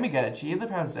 And then we get G to the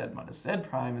power of Z minus Z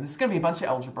prime, and this is going to be a bunch of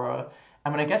algebra.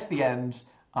 And when I get to the end,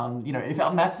 you know, if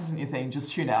maths isn't your thing,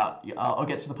 just tune out. I'll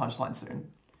get to the punchline soon.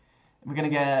 We're going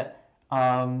to get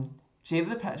G to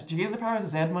the power of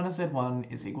Z minus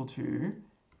Z1 is equal to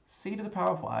C to the power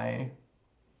of Y.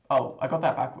 Oh, I got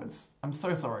that backwards. I'm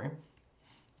so sorry.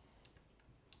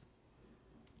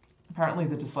 Apparently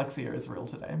the dyslexia is real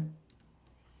today.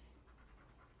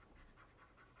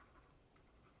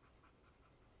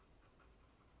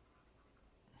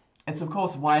 It's of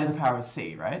course Y to the power of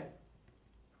C, right?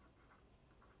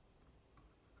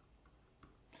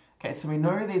 Okay, so we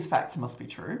know these facts must be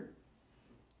true.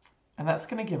 And that's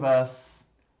going to give us,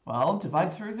 well,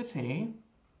 divide through the T.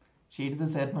 G to the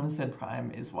Z minus Z prime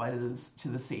is Y to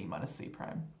the C minus C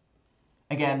prime.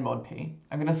 Again, mod P.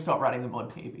 I'm going to stop writing the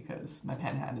mod P because my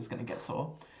pen hand is going to get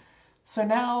sore. So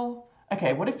now,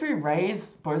 okay, what if we raise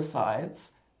both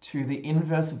sides to the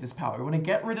inverse of this power? We want to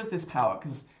get rid of this power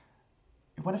because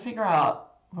we want to figure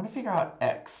out we want to figure out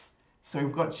x. So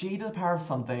we've got g to the power of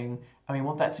something, and we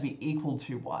want that to be equal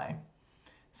to y.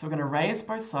 So we're going to raise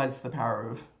both sides to the power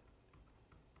of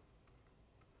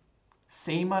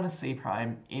c minus c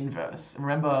prime inverse. And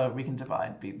remember, we can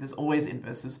divide. There's always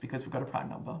inverses because we've got a prime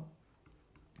number.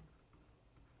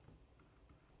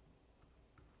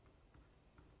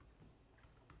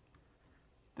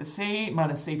 The c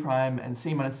minus c prime and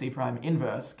c minus c prime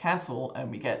inverse cancel, and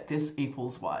we get this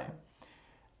equals y.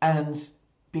 And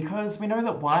because we know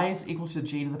that y is equal to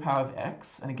g to the power of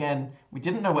x, and again, we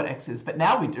didn't know what x is, but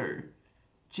now we do.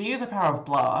 G to the power of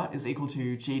blah is equal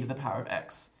to g to the power of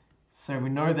x. So we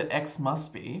know that x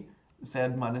must be z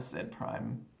minus z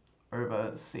prime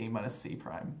over c minus c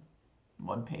prime,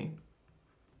 1p.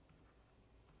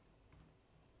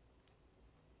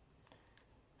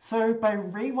 So by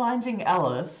rewinding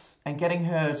Alice and getting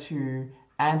her to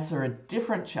answer a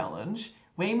different challenge,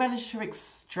 we managed to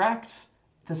extract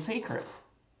the secret.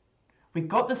 We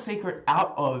got the secret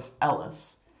out of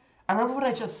Alice. And remember what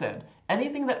I just said.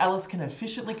 Anything that Alice can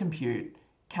efficiently compute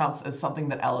counts as something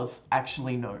that Alice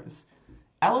actually knows.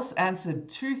 Alice answered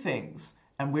two things,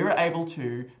 and we were able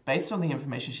to, based on the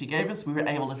information she gave us, we were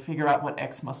able to figure out what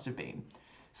x must have been.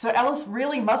 So Alice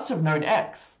really must have known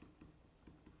x.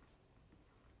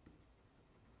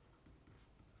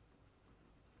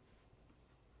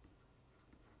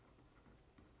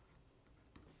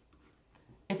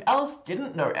 If Alice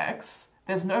didn't know x,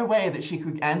 there's no way that she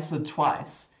could answer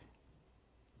twice.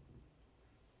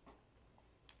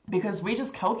 Because we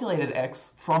just calculated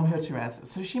x from her two answers,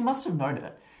 so she must have known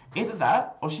it. Either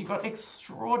that, or she got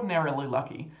extraordinarily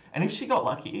lucky. And if she got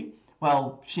lucky,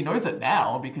 well, she knows it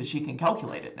now because she can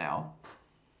calculate it now.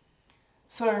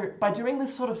 So by doing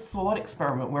this sort of thought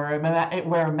experiment, we're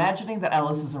imagining that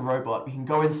Alice is a robot. We can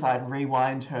go inside and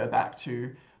rewind her back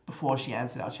to before she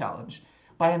answered our challenge.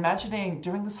 By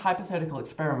doing this hypothetical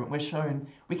experiment, we're shown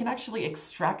we can actually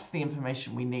extract the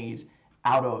information we need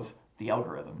out of the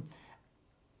algorithm.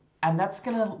 And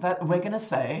we're gonna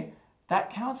say that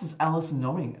counts as Alice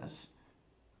knowing it.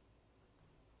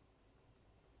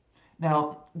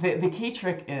 Now, the key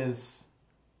trick is,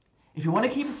 if you want to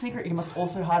keep a secret, you must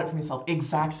also hide it from yourself.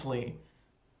 Exactly.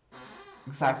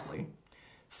 Exactly.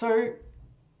 So,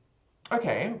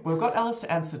 okay, we've got Alice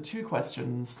to answer two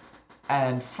questions,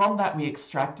 and from that we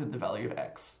extracted the value of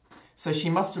x. So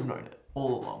she must have known it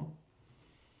all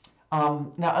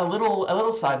along. Now, a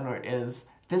little side note is,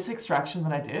 this extraction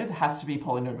that I did has to be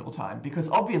polynomial time, because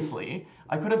obviously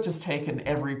I could have just taken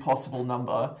every possible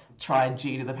number, tried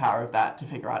g to the power of that to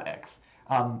figure out x.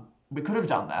 We could have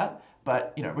done that,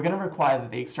 but we're going to require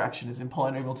that the extraction is in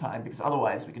polynomial time, because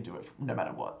otherwise we can do it no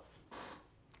matter what.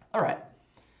 All right.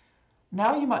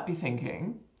 Now you might be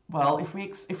thinking, well, if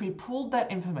we pulled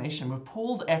that information, we've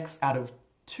pulled x out of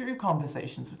two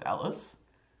conversations with Alice,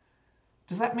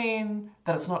 does that mean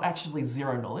that it's not actually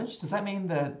zero knowledge? Does that mean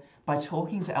that by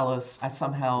talking to Alice, I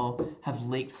somehow have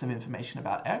leaked some information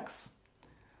about x?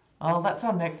 Well, that's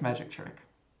our next magic trick.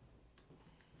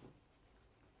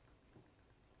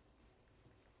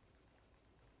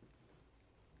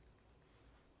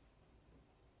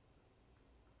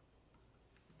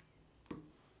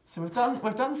 So we've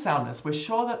done soundness. We're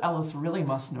sure that Alice really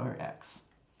must know x.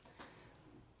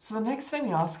 So the next thing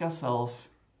we ask ourselves,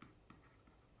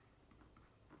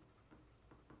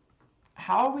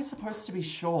 how are we supposed to be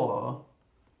sure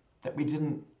that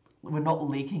we're not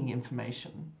leaking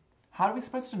information? How are we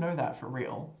supposed to know that for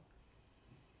real?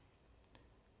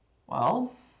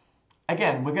 Well,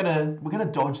 again, we're gonna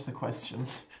dodge the question.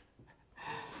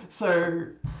 So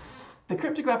the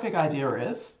cryptographic idea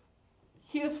is,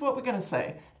 here's what we're going to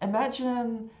say.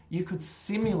 Imagine you could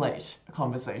simulate a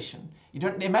conversation.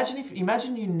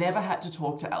 Imagine you never had to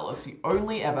talk to Alice. You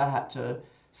only ever had to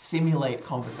simulate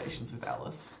conversations with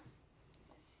Alice.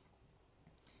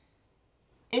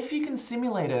 If you can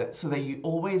simulate it so that you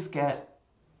always get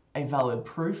a valid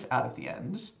proof out of the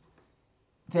end,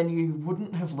 then you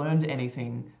wouldn't have learned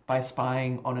anything by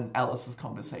spying on Alice's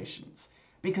conversations,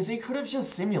 because you could have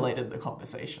just simulated the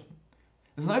conversation.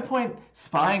 There's no point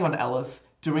spying on Alice,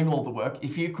 doing all the work,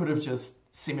 if you could have just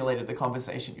simulated the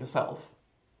conversation yourself.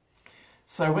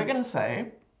 So we're going to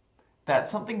say that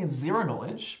something is zero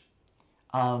knowledge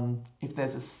if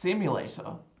there's a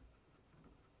simulator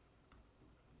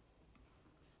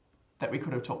that we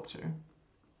could have talked to.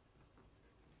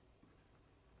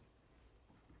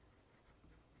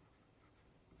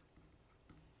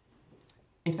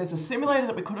 If there's a simulator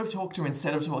that we could have talked to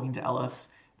instead of talking to Alice,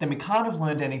 then we can't have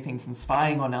learned anything from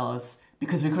spying on Alice,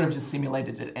 because we could have just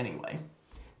simulated it anyway.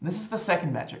 And this is the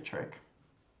second magic trick.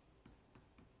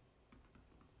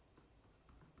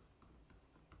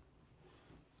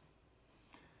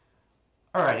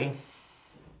 Alrighty.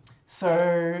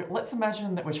 So let's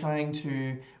imagine that we're trying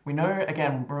to, we know,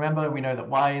 again, remember we know that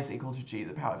y is equal to g to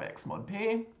the power of x mod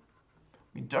p.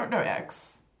 We don't know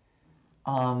x.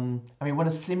 And we want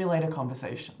to simulate a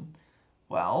conversation.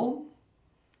 Well,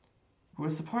 we're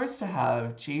supposed to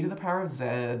have g to the power of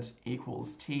z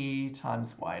equals t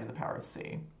times y to the power of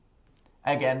c.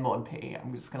 Again, mod p.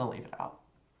 I'm just going to leave it out.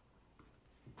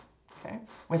 Okay,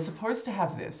 we're supposed to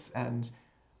have this, and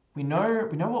we know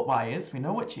what y is, we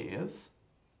know what g is.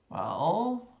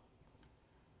 Well,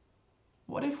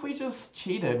 what if we just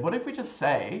cheated? What if we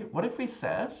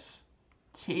set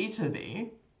t to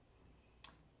be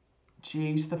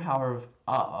g to the power of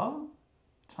r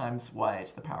times y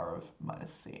to the power of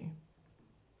minus c?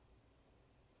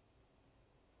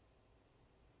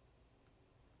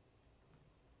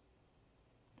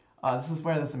 This is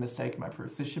where there's a mistake in my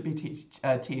proofs. This should be t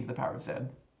to the power of z.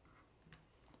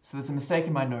 So there's a mistake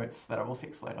in my notes that I will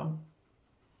fix later.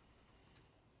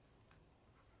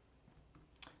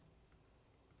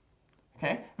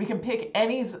 Okay, we can pick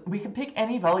any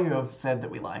value of z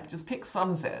that we like. Just pick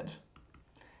some z.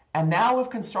 And now we've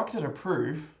constructed a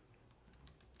proof.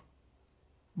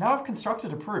 Now I've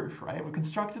constructed a proof, right? We've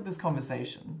constructed this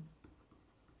conversation.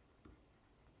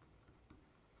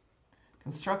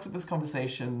 Constructed this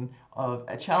conversation of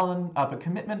a challenge, of a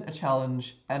commitment, a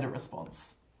challenge, and a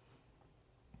response.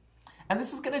 And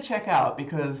this is going to check out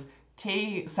because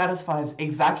t satisfies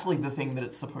exactly the thing that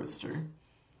it's supposed to.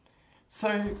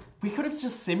 So we could have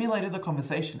just simulated the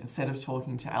conversation instead of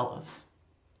talking to Alice.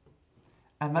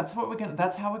 And that's how we're going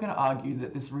to argue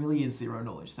that this really is zero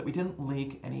knowledge, that we didn't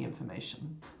leak any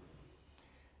information.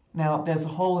 Now, there's a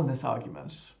hole in this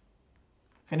argument.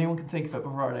 If anyone can think of it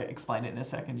before I explain it in a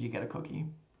second, you get a cookie.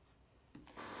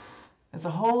 There's a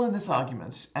hole in this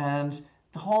argument, and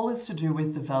the hole is to do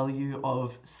with the value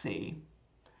of c.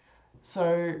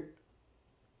 So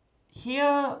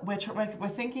here we're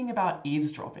thinking about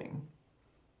eavesdropping.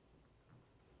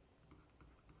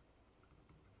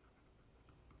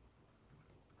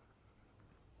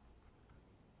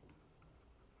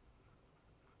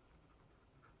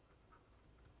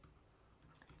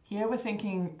 Here we're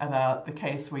thinking about the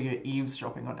case where you're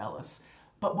eavesdropping on Alice.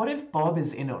 But what if Bob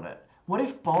is in on it? What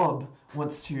if Bob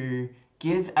wants to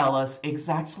give Alice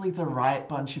exactly the right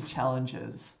bunch of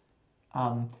challenges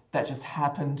that just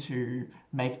happen to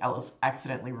make Alice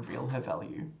accidentally reveal her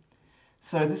value?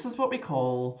 So this is what we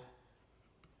call,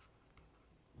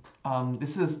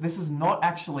 this is not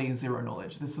actually zero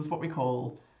knowledge. This is what we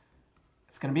call,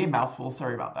 it's going to be a mouthful,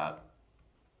 sorry about that.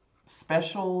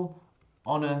 Special,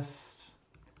 honest,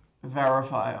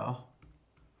 verifier,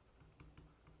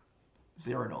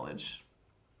 zero knowledge.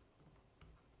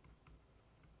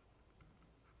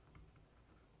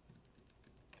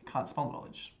 Can't spell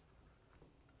knowledge.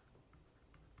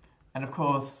 And of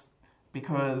course,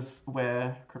 because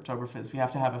we're cryptographers, we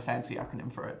have to have a fancy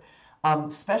acronym for it.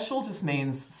 Special just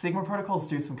means Sigma protocols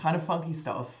do some kind of funky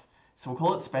stuff, so we'll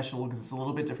call it special because it's a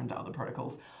little bit different to other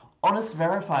protocols. Honest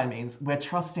verify means we're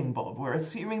trusting Bob. We're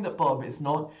assuming that Bob is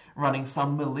not running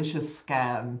some malicious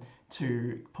scam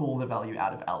to pull the value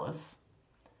out of Alice.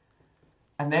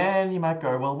 And then you might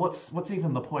go, well, what's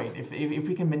even the point? If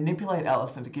we can manipulate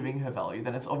Alice into giving her value,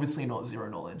 then it's obviously not zero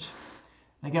knowledge.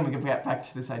 And again, we can get back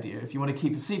to this idea. If you want to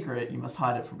keep a secret, you must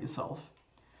hide it from yourself.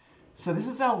 So this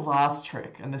is our last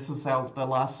trick, and this is the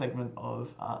last segment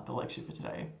of the lecture for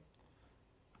today.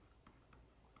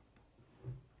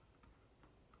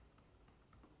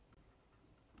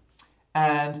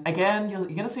 And again, you're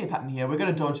going to see a pattern here. We're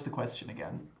going to dodge the question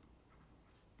again.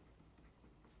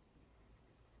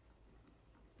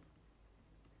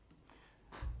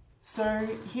 So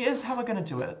here's how we're going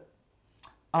to do it.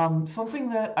 Something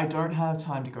that I don't have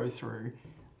time to go through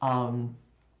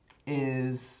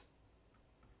is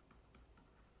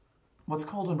what's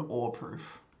called an OR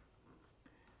proof.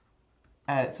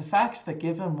 It's a fact that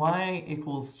given y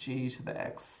equals g to the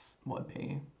x mod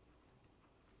p,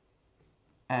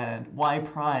 and y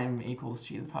prime equals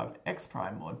g to the power of x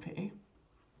prime mod p,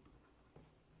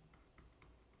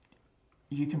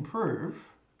 you can prove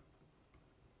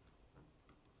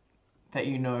that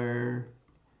you know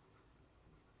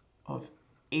of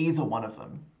either one of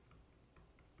them.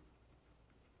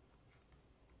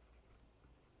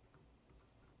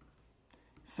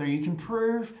 So you can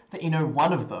prove that you know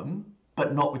one of them,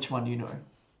 but not which one you know.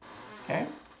 Okay?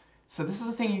 So this is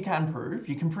a thing you can prove.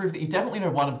 You can prove that you definitely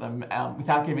know one of them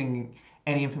without giving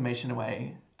any information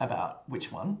away about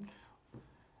which one.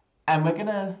 And we're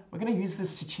gonna use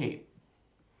this to cheat.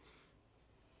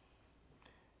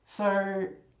 So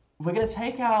we're going to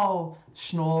take our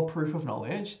Schnorr proof of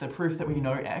knowledge, the proof that we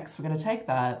know X, we're going to take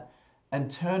that and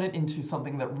turn it into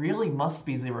something that really must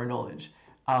be zero knowledge.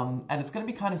 And it's going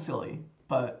to be kind of silly,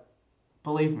 but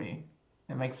believe me,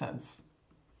 it makes sense.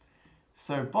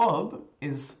 So Bob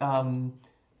is,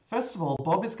 first of all,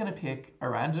 Bob is going to pick a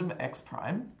random x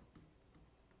prime,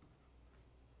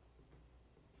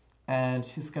 and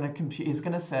he's going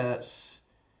to set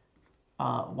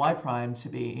y prime to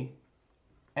be,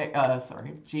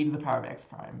 g to the power of x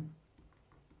prime.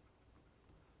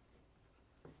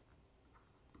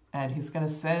 And he's going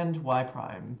to send y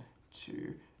prime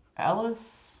to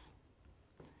Alice,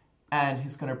 and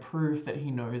he's going to prove that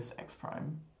he knows x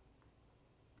prime.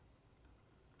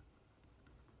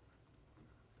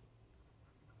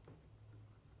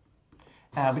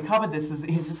 We covered this,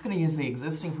 he's just going to use the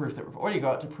existing proof that we've already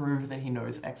got to prove that he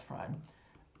knows x prime.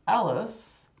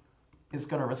 Alice is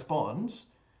going to respond.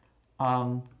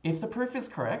 If the proof is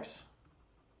correct,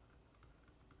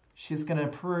 she's going to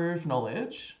prove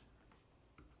knowledge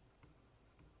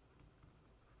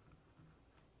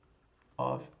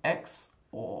of x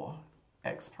or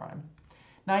x prime.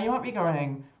 Now you might be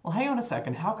going, well, hang on a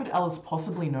second, how could Alice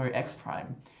possibly know x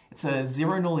prime? It's a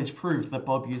zero knowledge proof that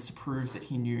Bob used to prove that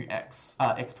he knew x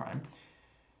prime.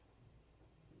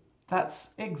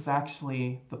 That's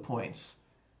exactly the point.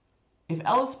 If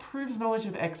Alice proves knowledge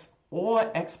of x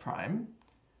or x prime,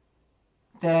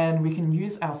 then we can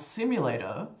use our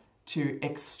simulator to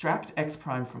extract x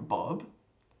prime from Bob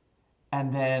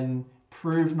and then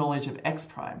prove knowledge of x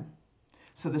prime.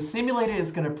 So the simulator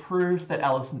is going to prove that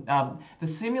Alice, the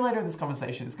simulator of this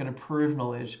conversation is going to prove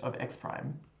knowledge of x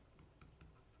prime.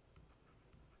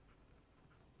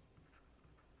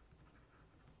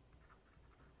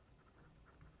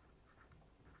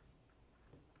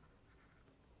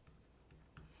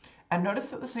 And notice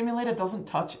that the simulator doesn't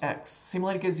touch x. The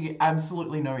simulator gives you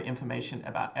absolutely no information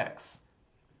about x.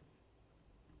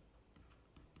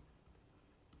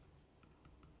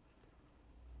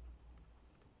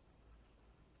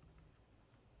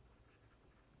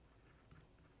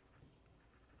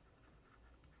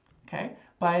 Okay,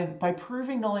 by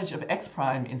proving knowledge of x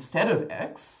prime instead of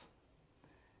x,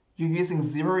 you're using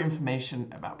zero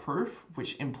information about proof,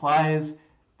 which implies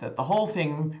that the whole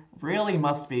thing really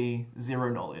must be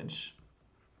zero knowledge.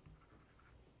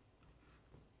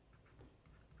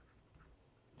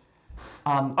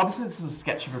 Obviously, this is a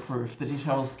sketch of a proof. The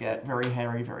details get very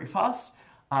hairy very fast.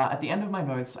 At the end of my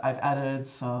notes, I've added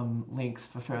some links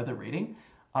for further reading.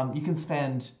 You can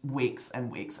spend weeks and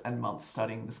weeks and months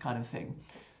studying this kind of thing.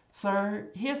 So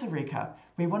here's a recap.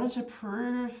 We wanted to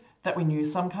prove that we knew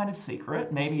some kind of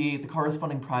secret, maybe the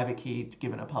corresponding private key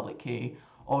given a public key,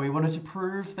 or we wanted to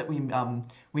prove that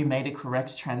we made a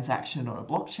correct transaction on a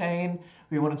blockchain.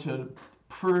 We wanted to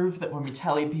prove that when we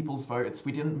tallied people's votes,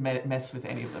 we didn't mess with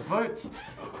any of the votes.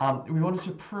 We wanted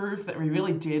to prove that we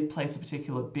really did place a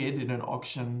particular bid in an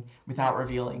auction without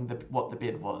revealing what the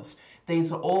bid was.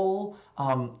 These are all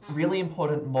really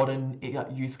important modern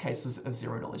use cases of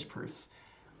zero-knowledge proofs.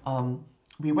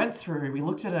 We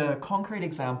looked at a concrete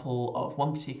example of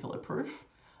one particular proof.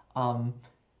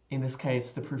 In this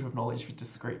case, the proof of knowledge for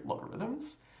discrete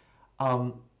logarithms.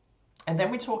 And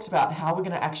then we talked about how we're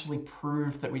going to actually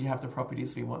prove that we have the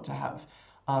properties we want to have.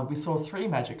 We saw three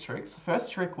magic tricks. The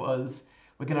first trick was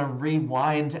we're going to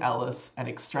rewind Alice and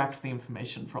extract the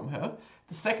information from her.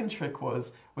 The second trick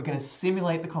was we're going to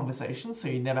simulate the conversation so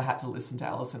you never had to listen to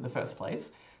Alice in the first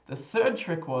place. The third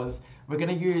trick was we're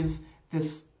going to use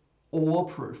this or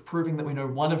proof, proving that we know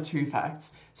one of two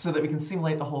facts, so that we can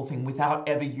simulate the whole thing without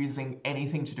ever using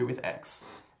anything to do with X.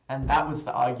 And that was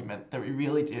the argument, that we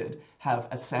really did have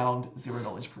a sound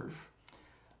zero-knowledge proof.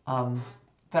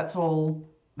 That's all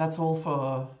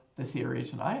for the theory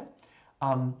tonight.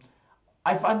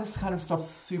 I find this kind of stuff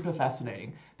super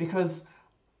fascinating, because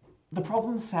the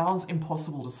problem sounds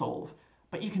impossible to solve,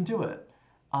 but you can do it.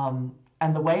 And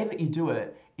the way that you do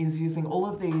it is using all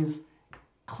of these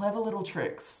clever little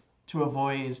tricks to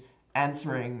avoid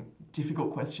answering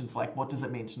difficult questions like, what does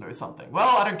it mean to know something?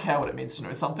 Well, I don't care what it means to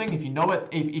know something. If you know it,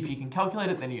 if you can calculate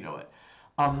it, then you know it.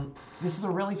 This is a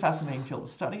really fascinating field of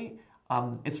study.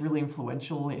 It's really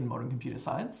influential in modern computer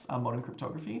science, modern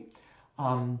cryptography.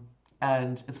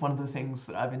 And it's one of the things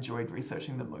that I've enjoyed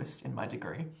researching the most in my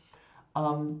degree.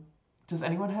 Does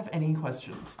anyone have any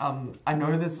questions? I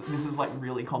know this is like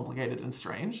really complicated and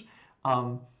strange,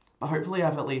 but hopefully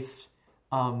I've at least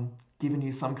given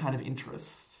you some kind of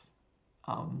interest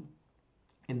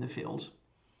in the field.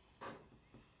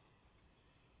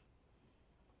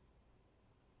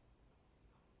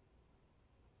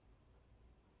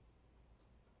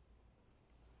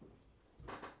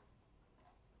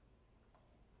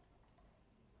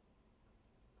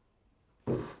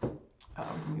 I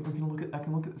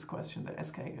can look at this question that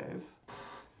SK gave.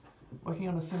 Working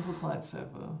on a simple client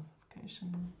server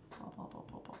application, blah blah blah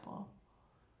blah blah blah.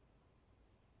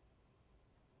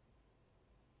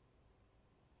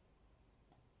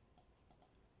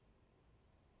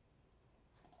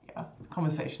 Yeah, the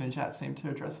conversation in chat seemed to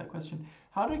address that question.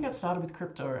 How did I get started with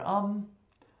crypto?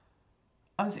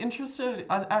 I was interested.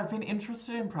 I've been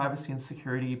interested in privacy and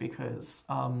security because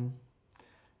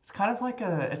it's kind of like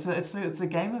it's a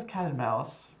game of cat and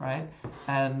mouse, right?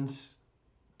 And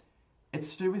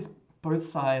it's to do with both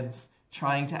sides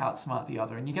trying to outsmart the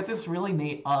other, and you get this really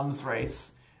neat arms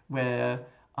race where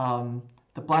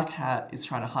the black hat is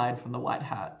trying to hide from the white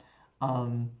hat,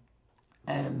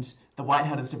 and the white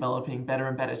hat is developing better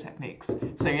and better techniques.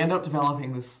 So you end up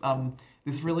developing this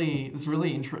really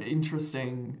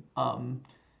interesting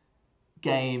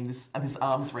game, this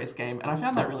arms race game, and I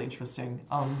found that really interesting.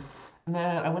 And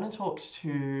then I went and talked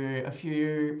to a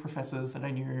few professors that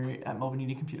I knew at Melbourne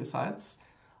Uni Computer Science.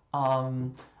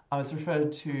 I was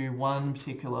referred to one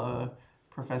particular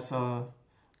professor.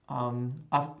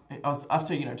 After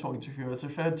talking to a few, I was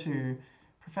referred to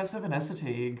Professor Vanessa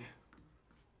Teague.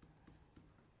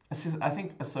 I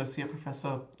think associate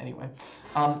professor. Anyway,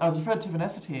 I was referred to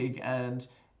Vanessa Teague, and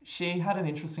she had an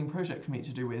interesting project for me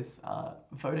to do with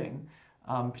voting.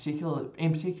 In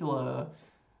particular,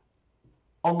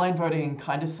 online voting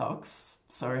kind of sucks.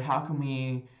 So how can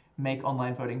we make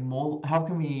online voting more? How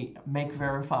can we make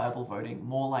verifiable voting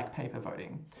more like paper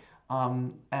voting?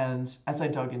 And as I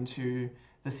dug into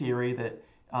the theory that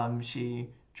she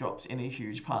dropped in a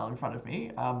huge pile in front of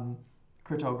me,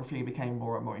 cryptography became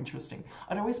more and more interesting.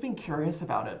 I'd always been curious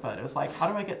about it, but it was like,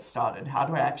 how do I get started? How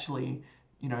do I actually,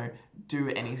 do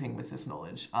anything with this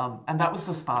knowledge? And that was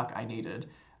the spark I needed.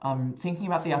 Thinking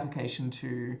about the application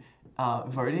to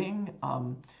voting,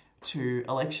 to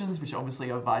elections, which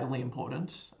obviously are vitally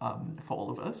important for all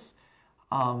of us.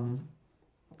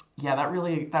 Yeah, that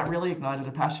really ignited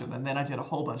a passion, and then I did a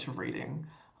whole bunch of reading,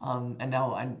 and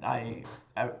now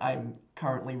I'm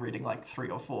currently reading like 3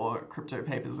 or 4 crypto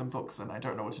papers and books, and I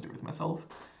don't know what to do with myself.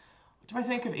 What do I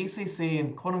think of ECC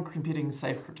and quantum computing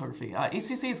safe cryptography?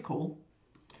 ECC is cool.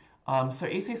 So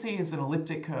ECC is an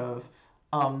elliptic curve.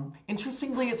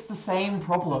 Interestingly, it's the same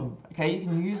problem. Okay, you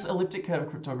can use elliptic curve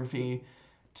cryptography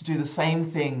to do the same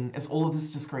thing as all of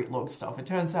this discrete log stuff. It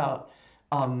turns out,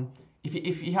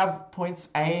 if you have points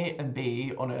A and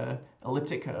B on an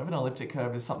elliptic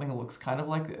curve is something that looks kind of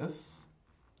like this.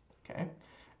 Okay,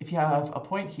 if you have a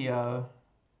point here,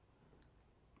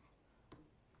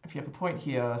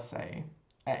 say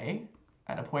A,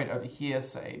 and a point over here,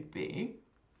 say B,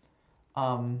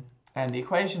 and the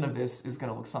equation of this is going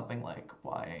to look something like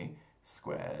y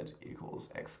squared equals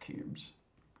x cubed.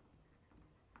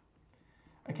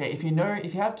 Okay, if you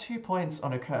have 2 points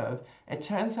on a curve, it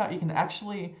turns out you can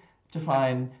actually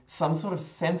define some sort of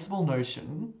sensible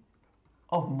notion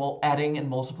of adding and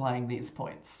multiplying these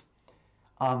points.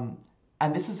 And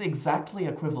this is exactly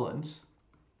equivalent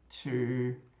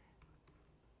to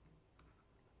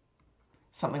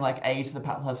something like a to the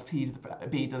power plus b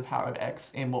to the power of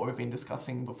x in what we've been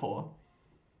discussing before.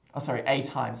 Oh, sorry, a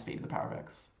times b to the power of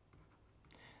x.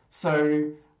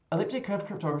 So elliptic curve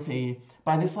cryptography,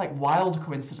 by this like wild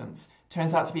coincidence,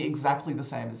 turns out to be exactly the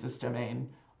same as this domain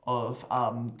of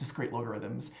discrete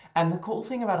logarithms. And the cool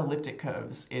thing about elliptic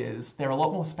curves is they're a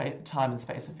lot more time and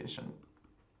space efficient.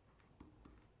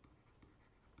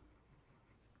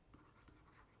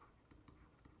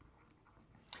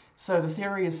 So the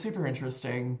theory is super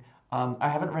interesting. I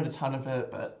haven't read a ton of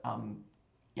it, but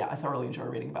yeah, I thoroughly enjoy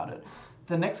reading about it.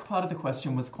 The next part of the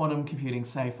question was quantum computing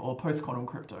safe or post-quantum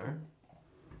crypto.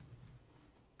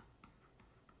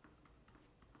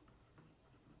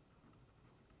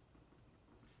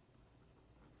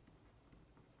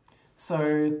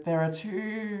 So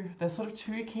there's sort of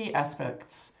two key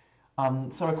aspects.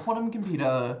 So a quantum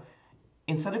computer,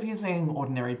 instead of using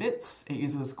ordinary bits, it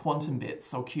uses quantum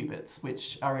bits or qubits,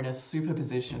 which are in a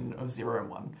superposition of 0 and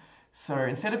 1. So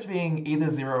instead of being either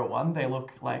 0 or 1, they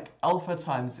look like alpha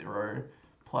times 0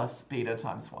 plus beta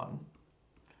times 1.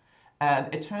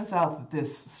 And it turns out that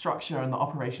this structure and the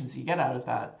operations you get out of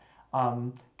that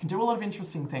can do a lot of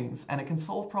interesting things, and it can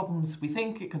solve problems. We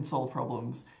think it can solve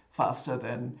problems faster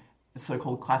than a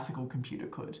so-called classical computer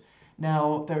could.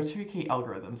 Now, there are two key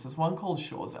algorithms. There's one called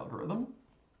Shor's algorithm,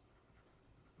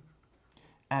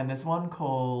 and there's one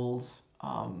called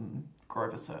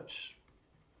Grover search.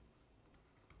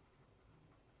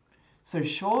 So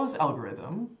Shor's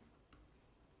algorithm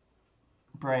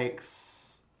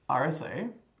breaks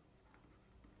RSA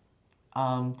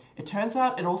It turns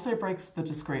out it also breaks the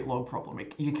discrete log problem.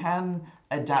 You can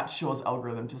adapt Shor's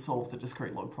algorithm to solve the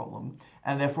discrete log problem,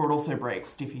 and therefore it also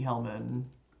breaks Diffie-Hellman,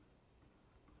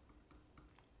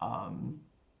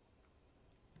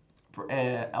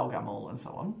 Algamol, and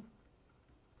so on.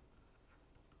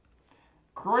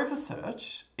 Grover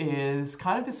search is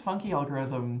kind of this funky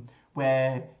algorithm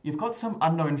where you've got some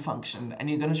unknown function and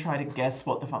you're going to try to guess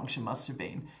what the function must have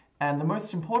been. And the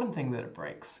most important thing that it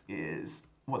breaks is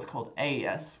what's called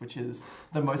AES, which is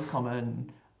the most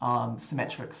common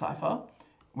symmetric cipher,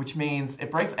 which means it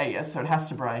breaks AES, so it has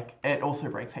to break, it also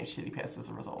breaks HTTPS as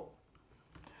a result.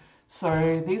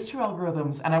 So these two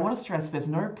algorithms, and I want to stress there's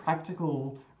no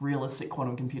practical realistic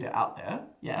quantum computer out there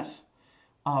yet,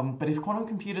 but if quantum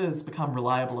computers become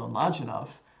reliable and large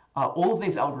enough, all of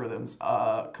these algorithms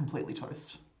are completely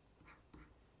toast.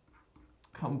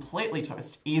 Completely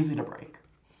toast, easy to break.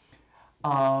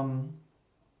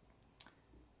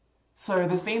 So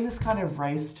there's been this kind of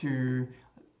race to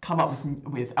come up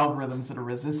with algorithms that are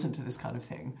resistant to this kind of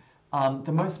thing.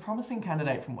 The most promising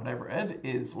candidate from what I've read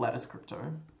is lattice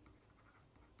crypto.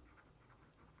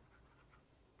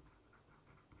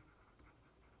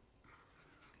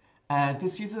 And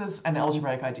this uses an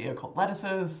algebraic idea called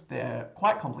lattices. They're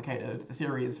quite complicated. The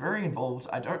theory is very involved.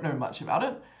 I don't know much about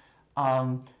it.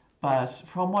 But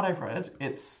from what I've read,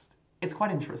 it's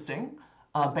quite interesting.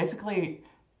 Basically,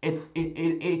 it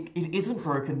isn't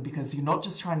broken because you're not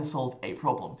just trying to solve a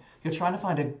problem. You're trying to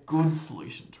find a good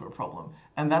solution to a problem.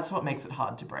 And that's what makes it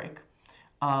hard to break.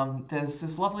 There's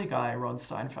this lovely guy, Rod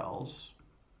Steinfeld,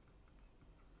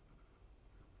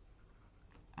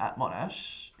 at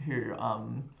Monash, who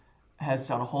has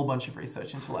done a whole bunch of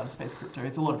research into lattice-based crypto.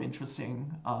 It's a lot of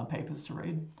interesting papers to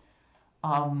read.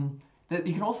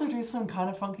 You can also do some kind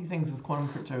of funky things with quantum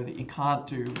crypto that you can't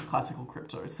do with classical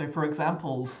crypto. So for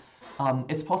example,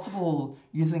 it's possible,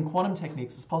 using quantum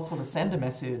techniques, it's possible to send a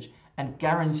message and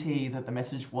guarantee that the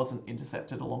message wasn't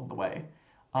intercepted along the way.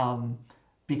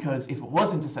 Because if it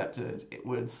was intercepted, it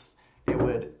would,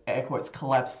 air quotes,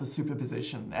 collapse the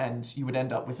superposition and you would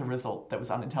end up with a result that was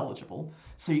unintelligible.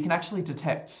 So you can actually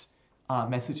detect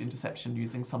message interception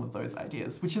using some of those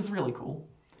ideas, which is really cool.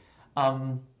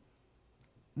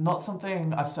 Not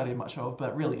something I've studied much of,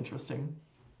 but really interesting.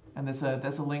 And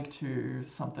there's a link to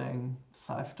something,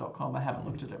 scyph.com. I haven't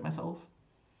looked at it myself.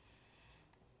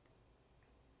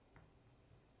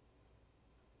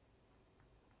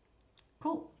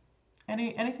 Cool.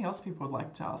 Anything else people would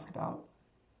like to ask about?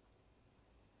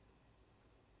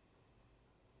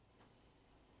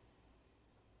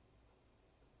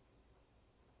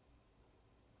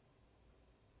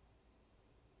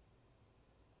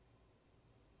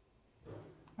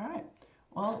 All right.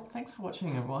 Well, thanks for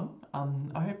watching, everyone.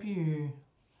 I hope you,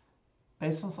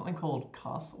 based on something called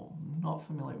Castle, I'm not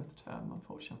familiar with the term,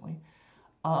 unfortunately.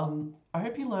 I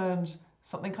hope you learned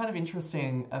something kind of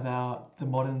interesting about the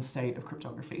modern state of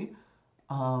cryptography.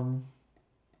 And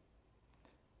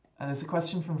there's a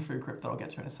question from FooCrypt that I'll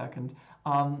get to in a second.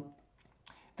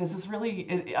 There's this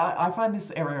really, I find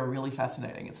this area really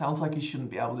fascinating. It sounds like you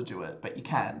shouldn't be able to do it, but you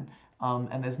can.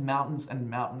 And there's mountains and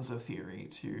mountains of theory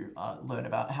to learn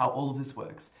about how all of this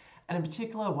works. And in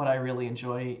particular, what I really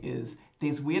enjoy is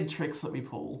these weird tricks that we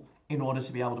pull in order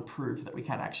to be able to prove that we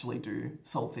can actually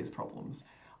solve these problems.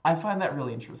 I find that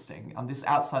really interesting, this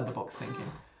outside-the-box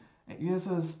thinking. It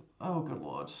uses, oh good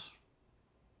lord,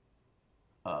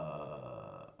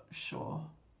 sure.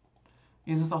 It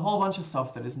uses a whole bunch of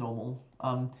stuff that is normal.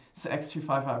 So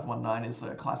X25519 is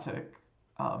a classic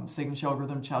signature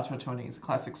algorithm. Chow-Chou-20 is a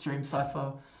classic stream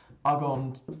cipher.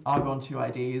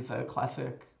 Argon2ID is a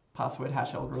classic password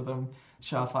hash algorithm.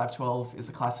 SHA-512 is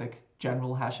a classic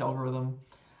general hash algorithm.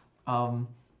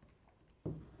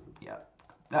 Yeah,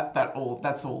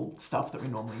 that's all stuff that we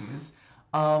normally use.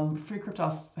 FreeCrypt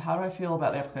asked, how do I feel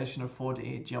about the application of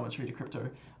 4D geometry to crypto?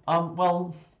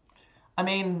 Well, I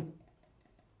mean,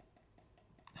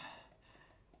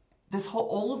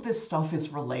 all of this stuff is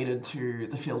related to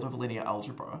the field of linear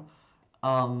algebra.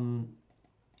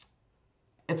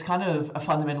 It's kind of a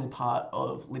fundamental part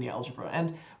of linear algebra.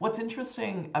 And what's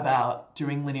interesting about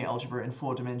doing linear algebra in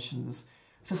 4 dimensions,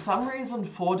 for some reason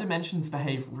 4 dimensions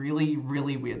behave really,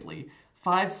 really weirdly.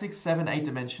 5, 6, 7, 8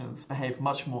 dimensions behave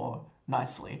much more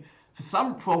nicely.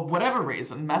 For whatever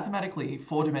reason, mathematically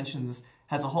 4 dimensions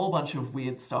has a whole bunch of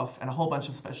weird stuff and a whole bunch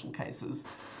of special cases.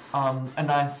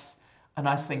 A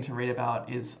nice thing to read about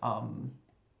is, I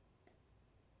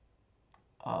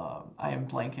am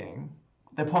blanking,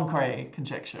 the Poincare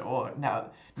conjecture, or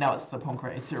now it's the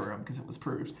Poincare theorem because it was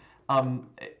proved.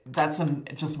 That's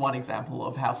just one example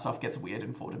of how stuff gets weird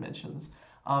in 4 dimensions.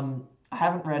 I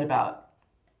haven't read about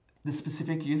the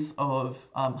specific use of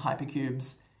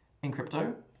hypercubes in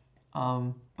crypto,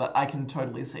 but I can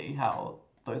totally see how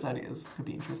those ideas could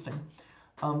be interesting.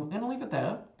 I'm going to leave it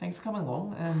there. Thanks for coming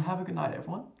along, and have a good night,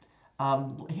 everyone.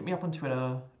 Hit me up on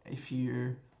Twitter if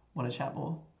you want to chat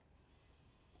more.